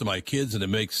made sense to my kids, and it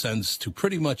makes sense to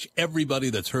pretty much everybody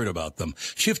that's heard about them.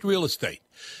 Shift Real Estate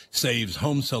saves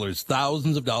home sellers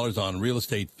thousands of dollars on real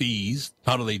estate fees.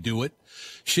 How do they do it?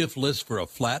 Shift lists for a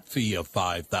flat fee of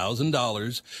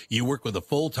 $5,000. You work with a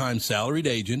full-time salaried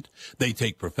agent. They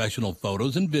take professional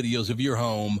photos and videos of your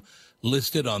home,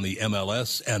 list it on the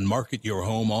MLS, and market your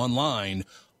home online,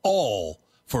 all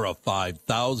for a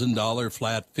 $5,000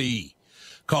 flat fee.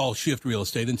 Call Shift Real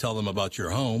Estate and tell them about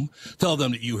your home. Tell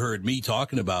them that you heard me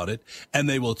talking about it, and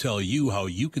they will tell you how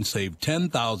you can save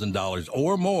 $10,000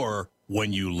 or more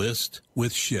when you list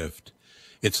with Shift.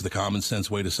 It's the common sense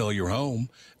way to sell your home.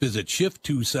 Visit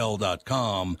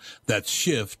shift2sell.com. That's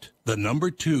shift, the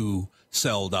number 2,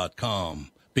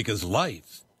 sell.com. Because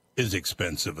life is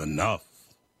expensive enough.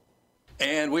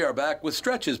 And we are back with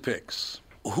Stretches picks.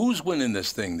 Who's winning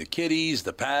this thing? The Kitties,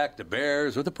 the Pack, the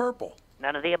Bears, or the Purple?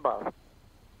 None of the above.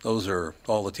 Those are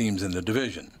all the teams in the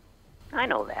division. I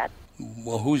know that.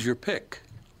 Well, who's your pick?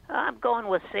 I'm going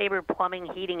with Sabre Plumbing,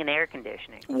 Heating, and Air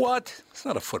Conditioning. What? It's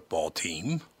not a football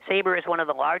team. Sabre is one of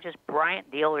the largest Bryant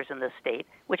dealers in the state,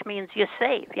 which means you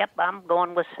save. Yep, I'm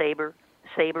going with Sabre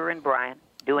and Bryant,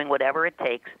 doing whatever it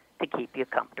takes to keep you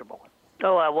comfortable.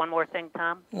 Oh, one more thing,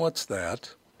 Tom. What's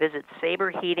that? Visit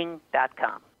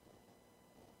saberheating.com.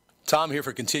 Tom here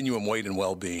for Continuum Weight and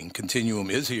Wellbeing. Continuum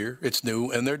is here, it's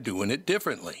new, and they're doing it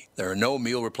differently. There are no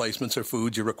meal replacements or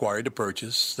foods you're required to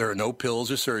purchase. There are no pills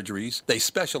or surgeries. They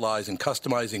specialize in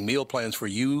customizing meal plans for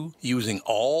you using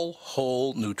all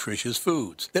whole, nutritious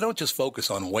foods. They don't just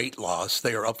focus on weight loss.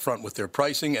 They are upfront with their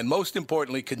pricing, and most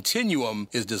importantly, Continuum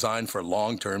is designed for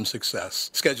long-term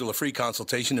success. Schedule a free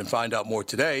consultation and find out more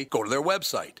today. Go to their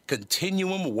website,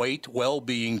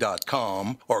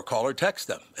 continuumweightwellbeing.com, or call or text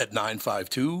them at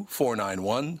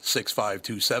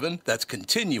 952-491-6527. That's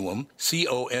Continuum,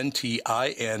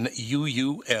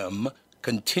 Continuum,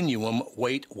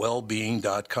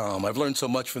 continuumweightwellbeing.com. I've learned so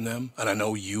much from them, and I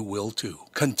know you will too.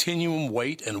 Continuum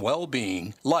Weight and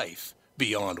Wellbeing, life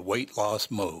beyond weight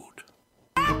loss mode.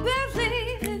 I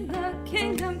believe in the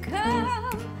kingdom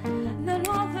come, then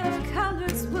all the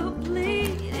colors will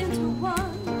bleed into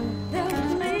one.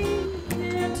 They'll bleed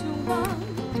into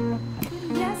one.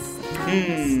 Yes,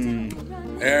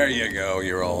 There you go.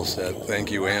 You're all set.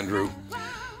 Thank you, Andrew.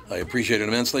 I appreciate it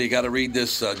immensely. You got to read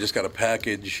this. Just got a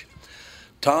package.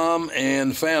 Tom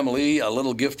and family, a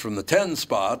little gift from the 10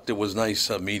 spot. It was nice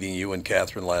meeting you and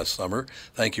Catherine last summer.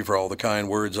 Thank you for all the kind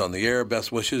words on the air.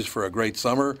 Best wishes for a great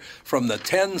summer. From the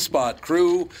 10 spot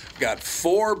crew, got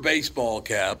 4 baseball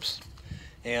caps.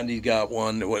 Andy got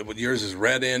one. What yours is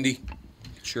red, Andy?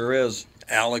 Sure is.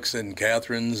 Alex and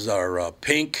Catherine's are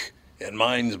pink, and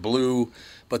mine's blue.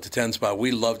 But the 10 spot,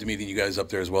 we loved meeting you guys up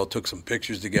there as well. Took some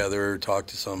pictures together,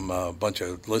 talked to some bunch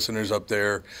of listeners up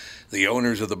there. The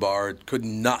owners of the bar, could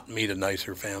not meet a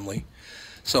nicer family.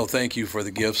 So thank you for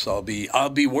the gifts. I'll be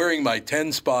wearing my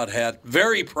 10 spot hat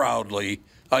very proudly.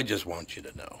 I just want you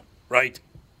to know, right?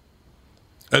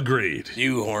 Agreed.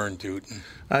 You horn tootin'.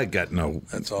 I got no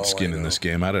skin in this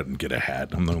game. I didn't get a hat.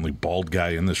 I'm the only bald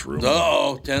guy in this room.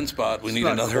 Oh, 10 spot. We need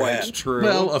another hat. True.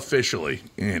 Well, officially,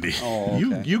 Andy. Oh,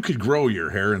 okay. You could grow your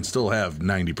hair and still have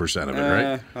 90% of it,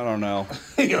 right? I don't know.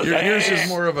 Yours is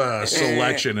more of a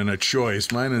selection and a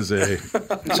choice. Mine is a...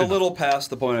 It's a little past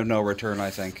the point of no return, I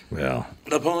think. Well,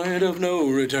 The point of no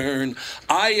return.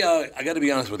 I got to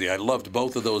be honest with you. I loved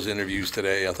both of those interviews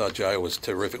today. I thought Jai was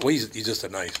terrific. Well, he's just a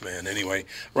nice man anyway.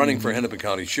 Running for Hennepin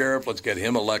County Sheriff. Let's get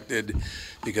him elected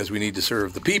because we need to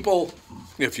serve the people,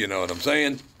 if you know what I'm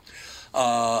saying.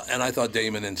 And I thought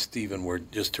Damon and Stephen were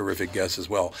just terrific guests as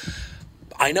well.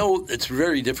 I know it's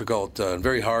very difficult and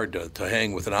very hard to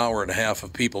hang with an hour and a half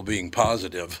of people being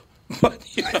positive. But,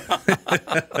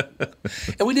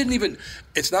 and we didn't even,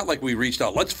 it's not like we reached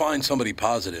out, let's find somebody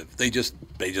positive. They just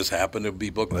happened to be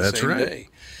booked the same day.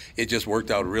 It just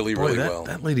worked out really well.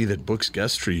 That lady that books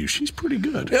guests for you, she's pretty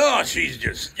good. Yeah, she's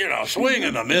just,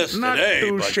 swinging a miss Not today.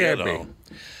 too But, shabby.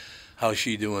 how's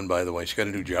she doing, by the way? She got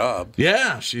a new job.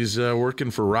 Yeah, she's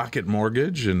working for Rocket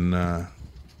Mortgage and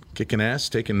kicking ass,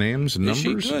 taking names and Is she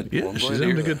numbers. good? Yeah, Well, I'm glad she's to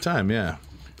having a hear good time, yeah.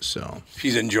 So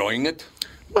She's enjoying it?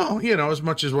 well, as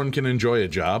much as one can enjoy a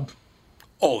job.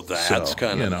 Oh, that's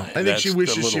kind of, I think she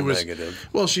wishes she was. negative.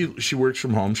 Well, she works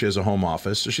from home. She has a home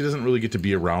office, so she doesn't really get to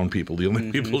be around people. The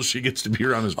only people she gets to be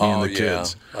around is me and the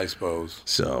kids. I suppose.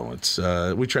 So it's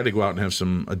we try to go out and have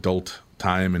some adult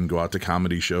time and go out to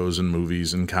comedy shows and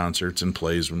movies and concerts and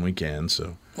plays when we can.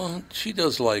 So Well, she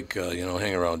does like,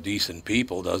 hang around decent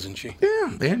people, doesn't she?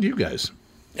 yeah, and you guys.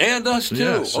 And us, too.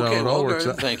 Yeah, so okay, it all works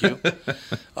out. Thank you.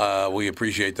 We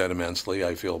appreciate that immensely.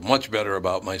 I feel much better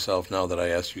about myself now that I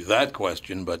asked you that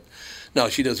question. But, no,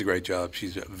 she does a great job.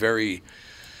 She's very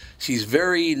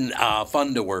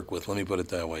fun to work with, let me put it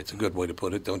that way. It's a good way to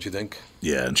put it, don't you think?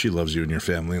 Yeah, and she loves you and your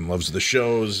family and loves the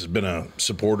shows. Has been a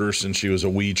supporter since she was a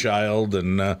wee child,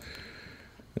 and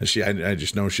I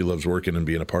just know she loves working and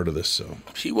being a part of this. So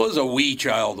She was a wee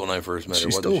child when I first met her, she's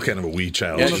wasn't still she? kind of a wee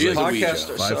child. Yeah, She's she is a like wee child.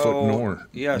 5 foot more.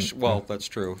 Yeah, well, that's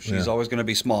true. She's always going to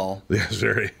be small. Yeah,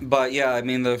 very. But yeah, I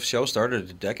mean, the show started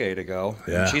a decade ago.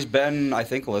 Yeah. And she's been, I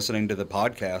think, listening to the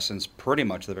podcast since pretty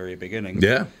much the very beginning.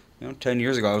 Yeah. 10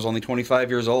 years ago, I was only 25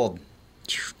 years old.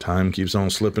 Time keeps on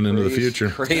slipping into the future.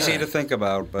 Crazy to think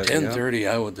about, but 10:30,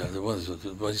 I would.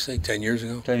 What did you say? 10 years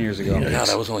ago? 10 years ago. God,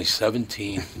 I was only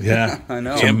 17. Yeah, I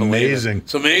know. It's Can't believe it. amazing.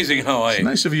 It's amazing how It's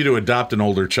nice of you to adopt an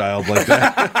older child like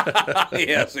that.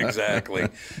 Yes, exactly.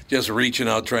 Just reaching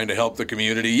out, trying to help the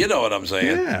community. You know what I'm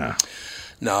saying? Yeah.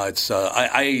 No, it's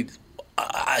I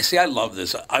see. I love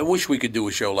this. I wish we could do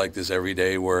a show like this every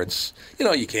day, where it's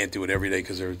you can't do it every day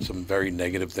because there's some very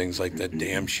negative things like that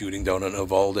damn shooting down in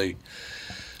Uvalde.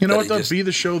 You know That what? it That'd just- be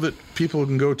the show that people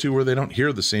can go to where they don't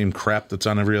hear the same crap that's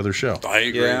on every other show. I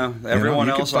agree. Yeah, everyone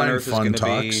you can else on find Earth is fun going to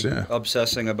talks, be yeah.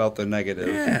 obsessing about the negative.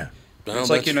 Yeah. No, It's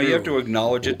like, that's you have true. to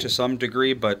acknowledge it to some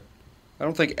degree, but I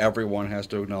don't think everyone has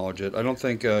to acknowledge it. I don't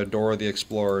think Dora the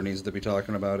Explorer needs to be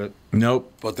talking about it.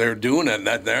 Nope. But they're doing it.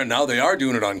 Now they are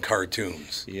doing it on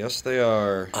cartoons. Yes, they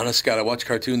are. Honest Scott, I watched a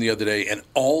cartoon the other day, and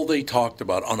all they talked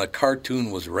about on a cartoon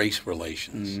was race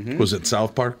relations. Was it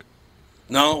South Park?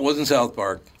 No, it wasn't South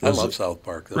Park. Was I love it? South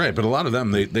Park. Though. Right, but a lot of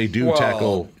them, they do Well,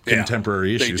 tackle Yeah,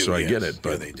 contemporary they issues, do, so I yes. get it. But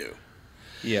Yeah, they do.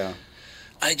 Yeah.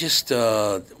 I just,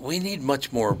 we need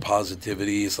much more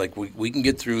positivity. It's like we can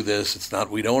get through this. It's not,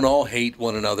 we don't all hate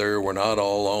one another. We're not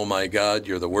all, oh my God,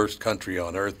 you're the worst country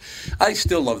on earth. I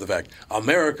still love the fact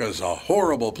America's a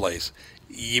horrible place.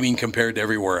 You mean compared to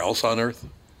everywhere else on earth?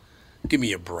 Give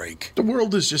me a break. the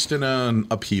world is just in an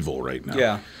upheaval right now.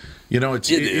 Yeah.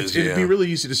 It'd yeah. be really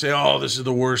easy to say, oh, this is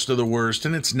the worst of the worst,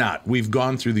 and it's not. We've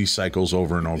gone through these cycles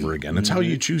over and over again. It's how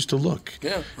you choose to look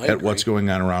Yeah, I at agree. what's going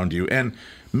on around you and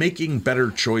making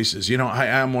better choices.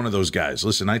 I'm one of those guys.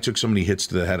 Listen, I took so many hits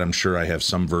to the head, I'm sure I have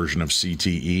some version of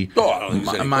CTE. Oh, I don't think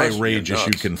there's any My question. rage You're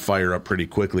issue nuts. can fire up pretty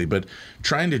quickly, but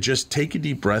trying to just take a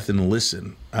deep breath and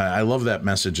listen. I love that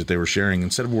message that they were sharing.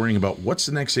 Instead of worrying about what's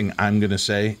the next thing I'm going to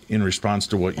say in response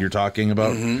to what you're talking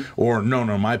about, or no,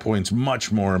 my point's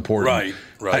much more important.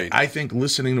 Right. I think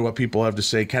listening to what people have to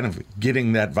say, kind of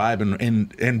getting that vibe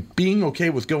and being okay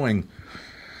with going,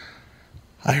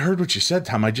 I heard what you said,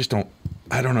 Tom. I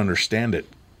don't understand it,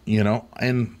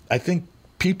 And I think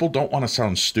people don't want to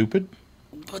sound stupid.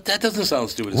 But that doesn't sound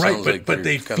stupid. It Right, sounds but like but they're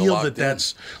they kinda feel locked that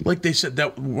that's like they said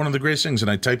that one of the greatest things,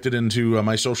 and I typed it into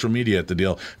my social media at the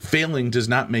deal. Failing does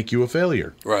not make you a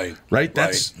failure. Right. Right.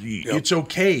 That's Yep. it's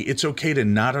okay. It's okay to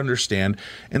not understand.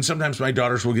 And sometimes my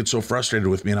daughters will get so frustrated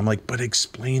with me, and I'm like, "But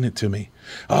explain it to me."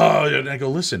 Oh, and I go,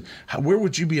 "Listen, where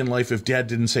would you be in life if Dad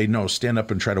didn't say no? Stand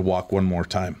up and try to walk one more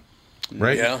time."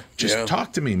 right? Yeah, Just yeah.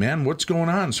 talk to me, man. What's going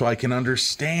on so I can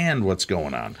understand what's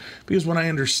going on. Because when I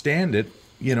understand it,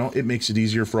 it makes it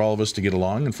easier for all of us to get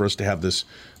along and for us to have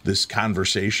this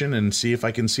conversation and see if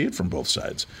I can see it from both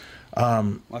sides.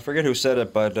 I forget who said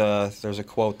it, but there's a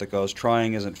quote that goes,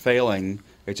 "Trying isn't failing,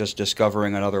 it's just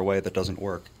discovering another way that doesn't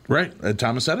work." Right.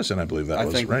 Thomas Edison, I believe I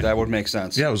think right? that would make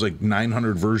sense. Yeah, it was like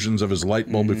 900 versions of his light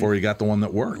bulb before he got the one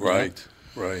that worked.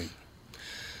 Right.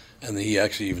 And he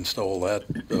actually even stole that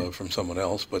from someone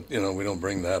else, but, we don't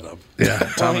bring that up. Yeah,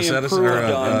 Thomas he Edison.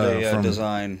 improved on the from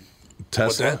design.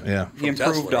 Tesla? What's that? Yeah. He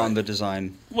improved Tesla, on right? the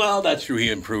design. Well, that's true. He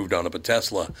improved on it, but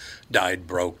Tesla died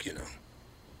broke,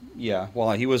 Yeah,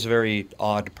 well, he was a very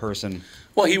odd person.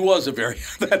 Well, he was a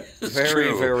that is Very,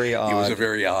 true. very odd. He was a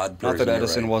very odd person. Not that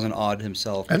Edison right. wasn't odd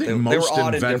himself. I think they most were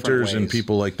odd in different inventors and ways.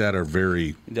 people like that are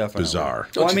very Definitely. bizarre.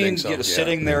 Don't Well, I you mean, think so?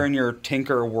 sitting there in your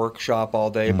tinker workshop all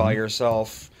day by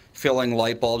yourself, filling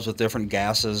light bulbs with different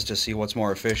gases to see what's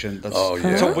more efficient. That's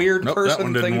it's a weird Nope, that one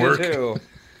person didn't thing work. to do.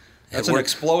 That's an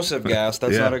explosive gas.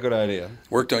 That's not a good idea.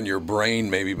 Worked on your brain,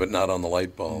 maybe, but not on the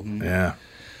light bulb. Yeah.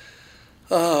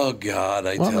 Oh God,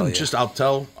 I Well, tell then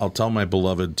you. I'll tell my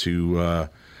beloved to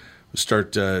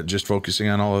start just focusing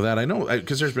on all of that. I know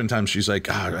because there's been times she's like,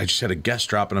 I just had a guest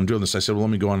drop and I'm doing this. I said, well,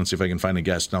 let me go on and see if I can find a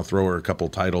guest, and I'll throw her a couple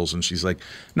titles, and she's like,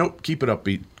 nope, keep it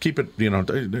upbeat, keep it.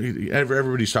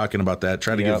 Everybody's talking about that.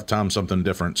 Try to give Tom something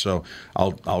different. So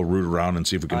I'll root around and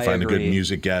see if we can find a good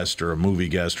music guest or a movie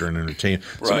guest or an entertainer.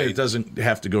 Somebody that doesn't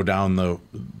have to go down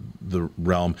the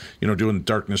realm. Doing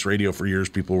darkness radio for years,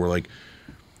 people were like,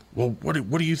 well, what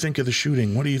do you think of the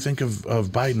shooting? What do you think of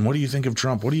Biden? What do you think of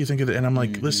Trump? What do you think of that? And I'm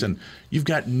like, listen, you've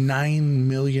got 9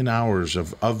 million hours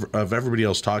of everybody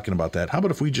else talking about that. How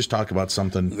about if we just talk about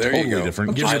something totally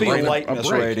different? Just be a lightness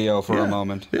break. radio for a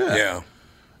moment. Yeah.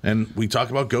 And we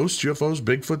talk about ghosts, UFOs,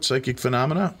 Bigfoot, psychic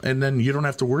phenomena, and then you don't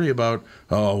have to worry about,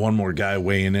 one more guy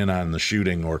weighing in on the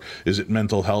shooting, or is it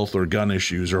mental health or gun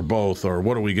issues or both, or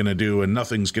what are we going to do and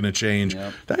nothing's going to change.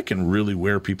 Yep. That can really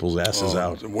wear people's asses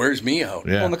out. It wears me out.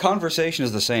 Yeah. Well, and the conversation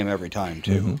is the same every time,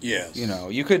 too. Yes.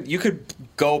 You could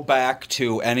go back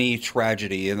to any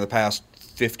tragedy in the past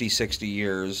 50, 60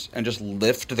 years and just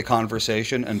lift the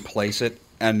conversation and place it,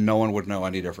 and no one would know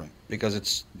any different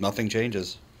because nothing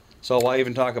changes. So why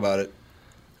even talk about it?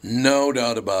 No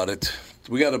doubt about it.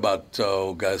 We got about,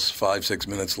 5-6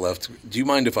 minutes left. Do you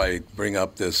mind if I bring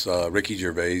up this Ricky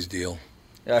Gervais deal?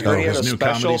 Yeah, I heard he had a his new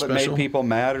special comedy that special? made people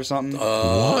mad or something.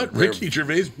 What? Ricky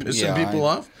Gervais pissing people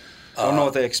off? I don't know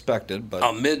what they expected, but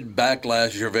amid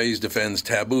backlash, Gervais defends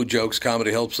taboo jokes.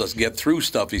 Comedy helps us get through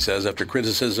stuff, he says, after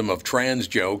criticism of trans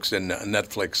jokes in a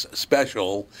Netflix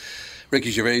special.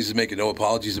 Ricky Gervais is making no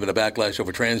apologies. There's been a backlash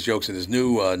over trans jokes in his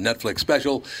new Netflix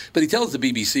special. But he tells the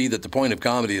BBC that the point of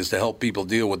comedy is to help people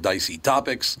deal with dicey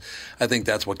topics. I think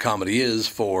that's what comedy is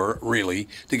for, really,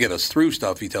 to get us through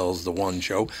stuff, he tells the One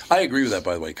Show. I agree with that,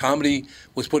 by the way. Comedy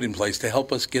was put in place to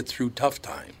help us get through tough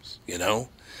times,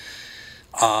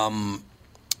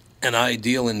 And I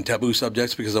deal in taboo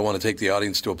subjects because I want to take the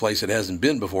audience to a place it hasn't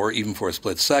been before, even for a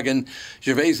split second.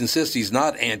 Gervais insists he's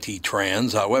not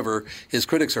anti-trans. However, his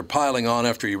critics are piling on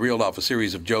after he reeled off a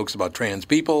series of jokes about trans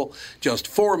people just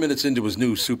 4 minutes into his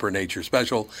new Supernature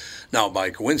special. Now,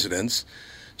 by coincidence,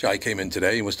 Jai came in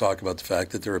today and was talking about the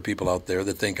fact that there are people out there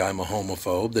that think I'm a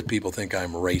homophobe, that people think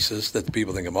I'm racist, that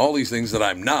people think I'm all these things that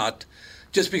I'm not,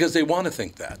 just because they want to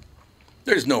think that.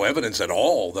 There's no evidence at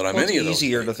all that I'm any of those. It's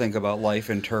easier things. to think about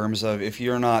life in terms of if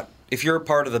you're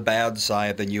part of the bad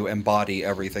side, then you embody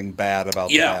everything bad about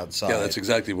the bad side. Yeah, that's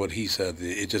exactly what he said.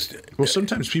 Well,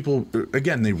 sometimes people,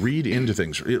 again, they read into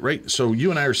things, right? So you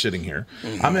and I are sitting here.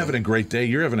 Mm-hmm. I'm having a great day.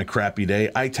 You're having a crappy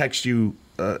day. I text you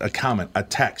a comment, a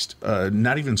text,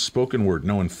 not even spoken word,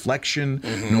 no inflection,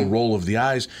 no roll of the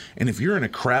eyes. And if you're in a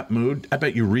crap mood, I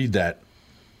bet you read that.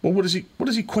 Well, what is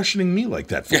he questioning me like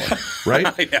that for,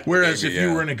 right? Whereas if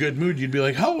you were in a good mood, you'd be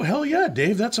like, oh, hell yeah,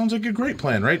 Dave, that sounds like a great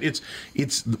plan, right?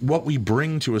 It's what we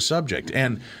bring to a subject.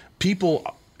 And people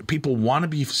want to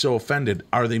be so offended.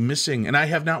 Are they missing? And I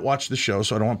have not watched the show,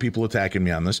 so I don't want people attacking me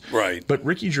on this. Right. But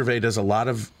Ricky Gervais does a lot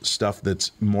of stuff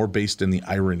that's more based in the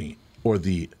irony or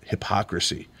the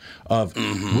hypocrisy of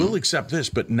we'll accept this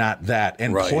but not that,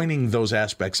 and pointing those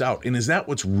aspects out. And is that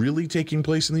what's really taking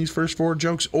place in these first four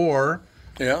jokes? Or...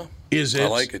 yeah, is it, I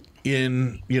like it.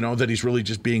 In, that he's really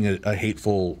just being a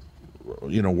hateful,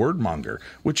 word monger,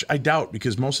 which I doubt,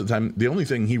 because most of the time, the only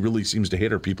thing he really seems to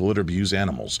hate are people that abuse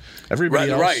animals.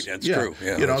 Everybody else. Right, that's true.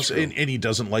 Yeah, that's true. And he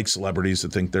doesn't like celebrities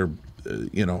that think they're,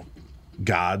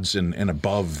 gods and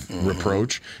above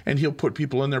reproach, and he'll put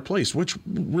people in their place, which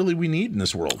really we need in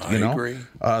this world. I agree.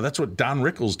 That's what Don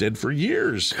Rickles did for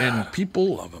years, and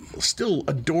people still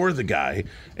adore the guy,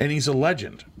 and he's a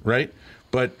legend, right?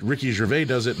 But Ricky Gervais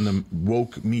does it in the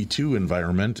woke Me Too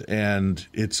environment, and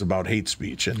it's about hate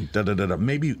speech and da-da-da-da.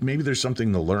 Maybe there's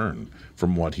something to learn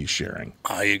from what he's sharing.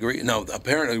 I agree. Now,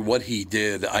 apparently what he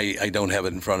did, I don't have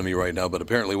it in front of me right now, but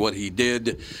apparently what he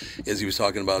did is he was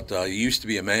talking about you used to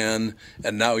be a man,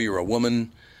 and now you're a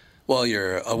woman. Well,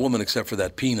 you're a woman except for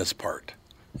that penis part.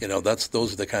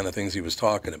 Those are the kind of things he was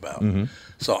talking about. Mm-hmm.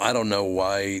 So I don't know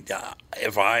why.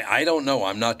 I don't know.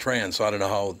 I'm not trans, so I don't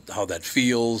know how that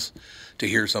feels to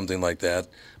hear something like that.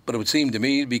 But it would seem to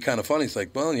me to be kind of funny. It's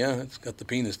like, well, yeah, it's got the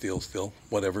penis deal still,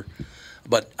 whatever.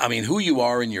 But, I mean, who you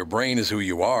are in your brain is who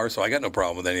you are, so I got no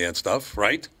problem with any of that stuff,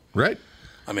 right? Right.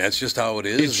 I mean, that's just how it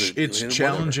is. It's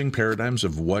challenging paradigms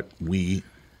of what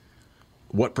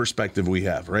perspective we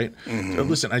have, right? Mm-hmm.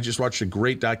 Listen, I just watched a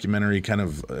great documentary kind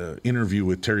of interview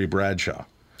with Terry Bradshaw.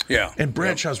 Yeah. And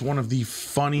Bradshaw's one of the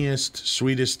funniest,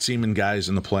 sweetest seaman guys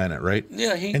on the planet, right?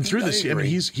 Yeah, I mean,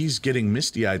 he's getting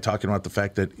misty-eyed talking about the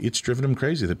fact that it's driven him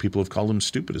crazy that people have called him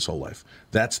stupid his whole life.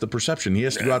 That's the perception. He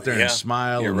has to go out there and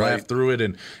smile and laugh through it.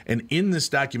 And in this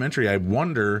documentary, I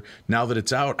wonder, now that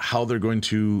it's out, how they're going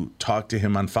to talk to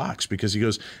him on Fox, because he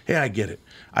goes, hey, I get it.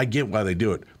 I get why they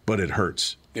do it, but it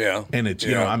hurts. Yeah. And it's,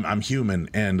 I'm human,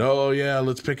 and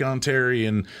let's pick on Terry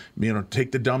and,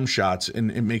 take the dumb shots. And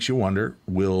it makes you wonder,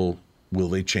 will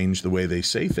they change the way they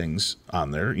say things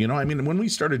on there? I mean, when we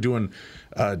started doing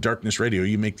Darkness Radio,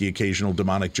 you make the occasional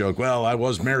demonic joke, well, I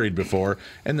was married before.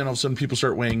 And then all of a sudden people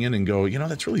start weighing in and go,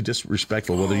 that's really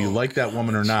disrespectful, whether you like that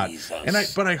woman or not.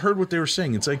 Jesus. But I heard what they were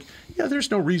saying. It's like,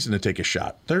 there's no reason to take a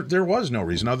shot. There was no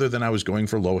reason other than I was going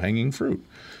for low-hanging fruit.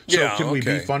 So can we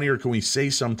be funny, or can we say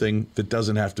something that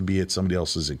doesn't have to be at somebody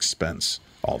else's expense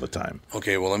all the time?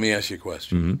 Okay, well, let me ask you a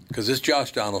question. Because this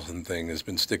Josh Donaldson thing has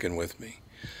been sticking with me.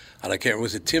 And I can't,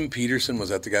 was it Tim Peterson? Was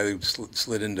that the guy who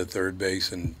slid into third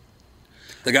base? And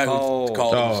the guy who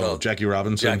called himself Jackie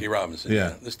Robinson.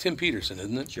 Yeah. That's Tim Peterson,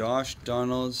 isn't it? Josh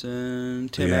Donaldson,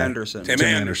 Tim Anderson. Tim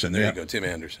Anderson. There you go, Tim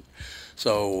Anderson.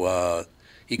 So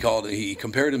he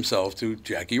compared himself to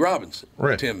Jackie Robinson.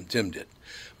 Right. Tim did.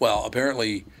 Well,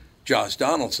 apparently Josh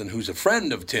Donaldson, who's a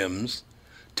friend of Tim's,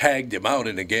 tagged him out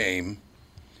in a game,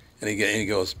 and he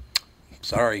goes,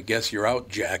 sorry, guess you're out,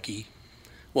 Jackie.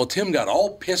 Well, Tim got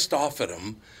all pissed off at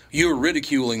him. You're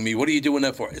ridiculing me. What are you doing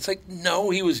that for? It's like,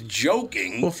 no, he was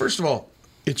joking. Well, first of all,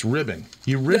 it's ribbing.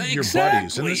 You rib your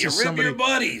buddies. And this is your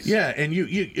buddies. Yeah, and you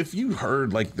if you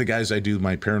heard, like the guys I do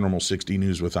my Paranormal 60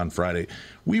 News with on Friday,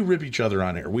 we rib each other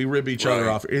on air. We rib each other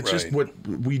off. It's just what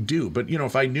we do. But,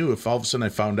 if all of a sudden I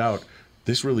found out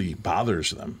this really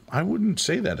bothers them, I wouldn't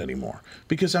say that anymore.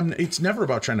 Because it's never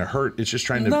about trying to hurt. It's just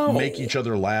trying to make each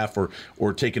other laugh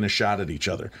or taking a shot at each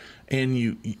other. And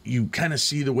you kind of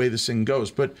see the way this thing goes.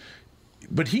 But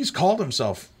he's called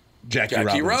himself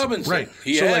Jackie Robinson. Right.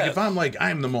 So like if I'm like,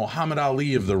 I'm the Muhammad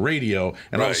Ali of the radio,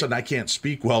 and all of a sudden I can't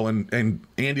speak well, and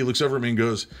Andy looks over at me and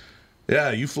goes,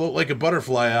 yeah, you float like a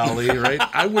butterfly, Ali, right?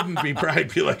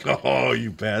 I'd be like, oh, you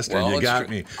bastard, you got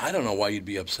me. I don't know why you'd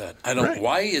be upset.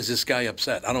 Why is this guy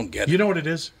upset? I don't get it. You know what it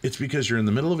is? It's because you're in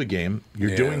the middle of a game,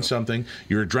 you're doing something,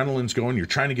 your adrenaline's going, you're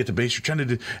trying to get to base, you're trying to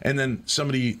do, and then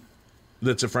somebody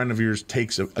that's a friend of yours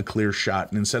takes a clear shot,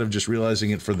 and instead of just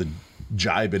realizing it for the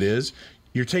jibe it is,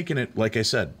 you're taking it, like I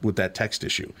said, with that text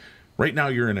issue. Right now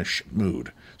you're in a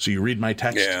mood. So you read my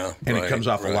text, and it comes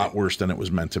off a lot worse than it was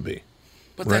meant to be.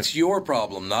 But that's your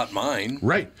problem, not mine.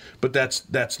 Right. But that's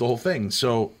the whole thing.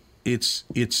 So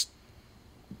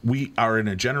we are in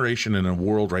a generation and a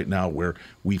world right now where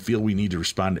we feel we need to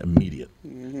respond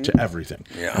immediately to everything.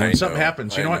 Yeah, and when something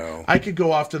happens, you know what? I could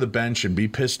go off to the bench and be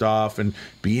pissed off and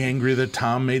be angry that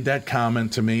Tom made that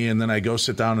comment to me, and then I go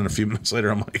sit down, and a few minutes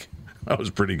later I'm like, that was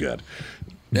pretty good.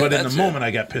 But in the moment,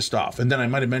 I got pissed off. And then I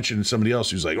might have mentioned somebody else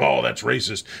who's like, oh, that's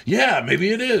racist. Yeah, maybe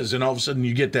it is. And all of a sudden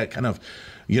you get that kind of,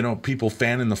 people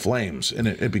fanning the flames. And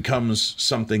it becomes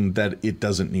something that it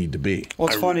doesn't need to be. Well,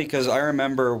 it's funny because I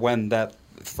remember when that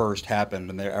first happened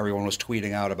and everyone was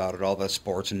tweeting out about it, all the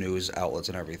sports and news outlets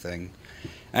and everything.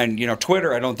 And,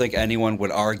 Twitter, I don't think anyone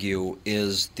would argue,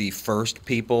 is the first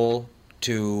people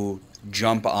to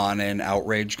jump on an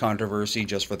outrage controversy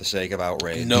just for the sake of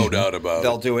outrage. No doubt about it.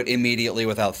 They'll do it immediately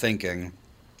without thinking.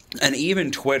 And even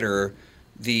Twitter,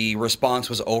 the response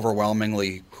was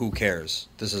overwhelmingly, who cares?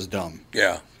 This is dumb.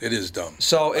 Yeah, it is dumb.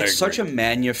 So it's such a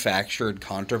manufactured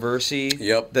controversy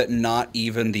that not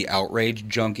even the outrage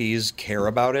junkies care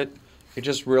about it. It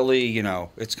just really,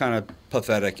 it's kind of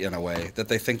pathetic in a way that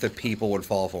they think that people would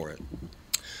fall for it.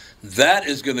 That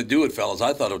is going to do it, fellas.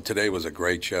 I thought today was a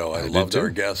great show. I loved our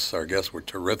too. guests. Our guests were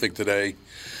terrific today.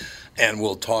 And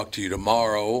we'll talk to you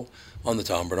tomorrow on the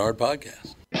Tom Bernard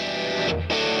Podcast.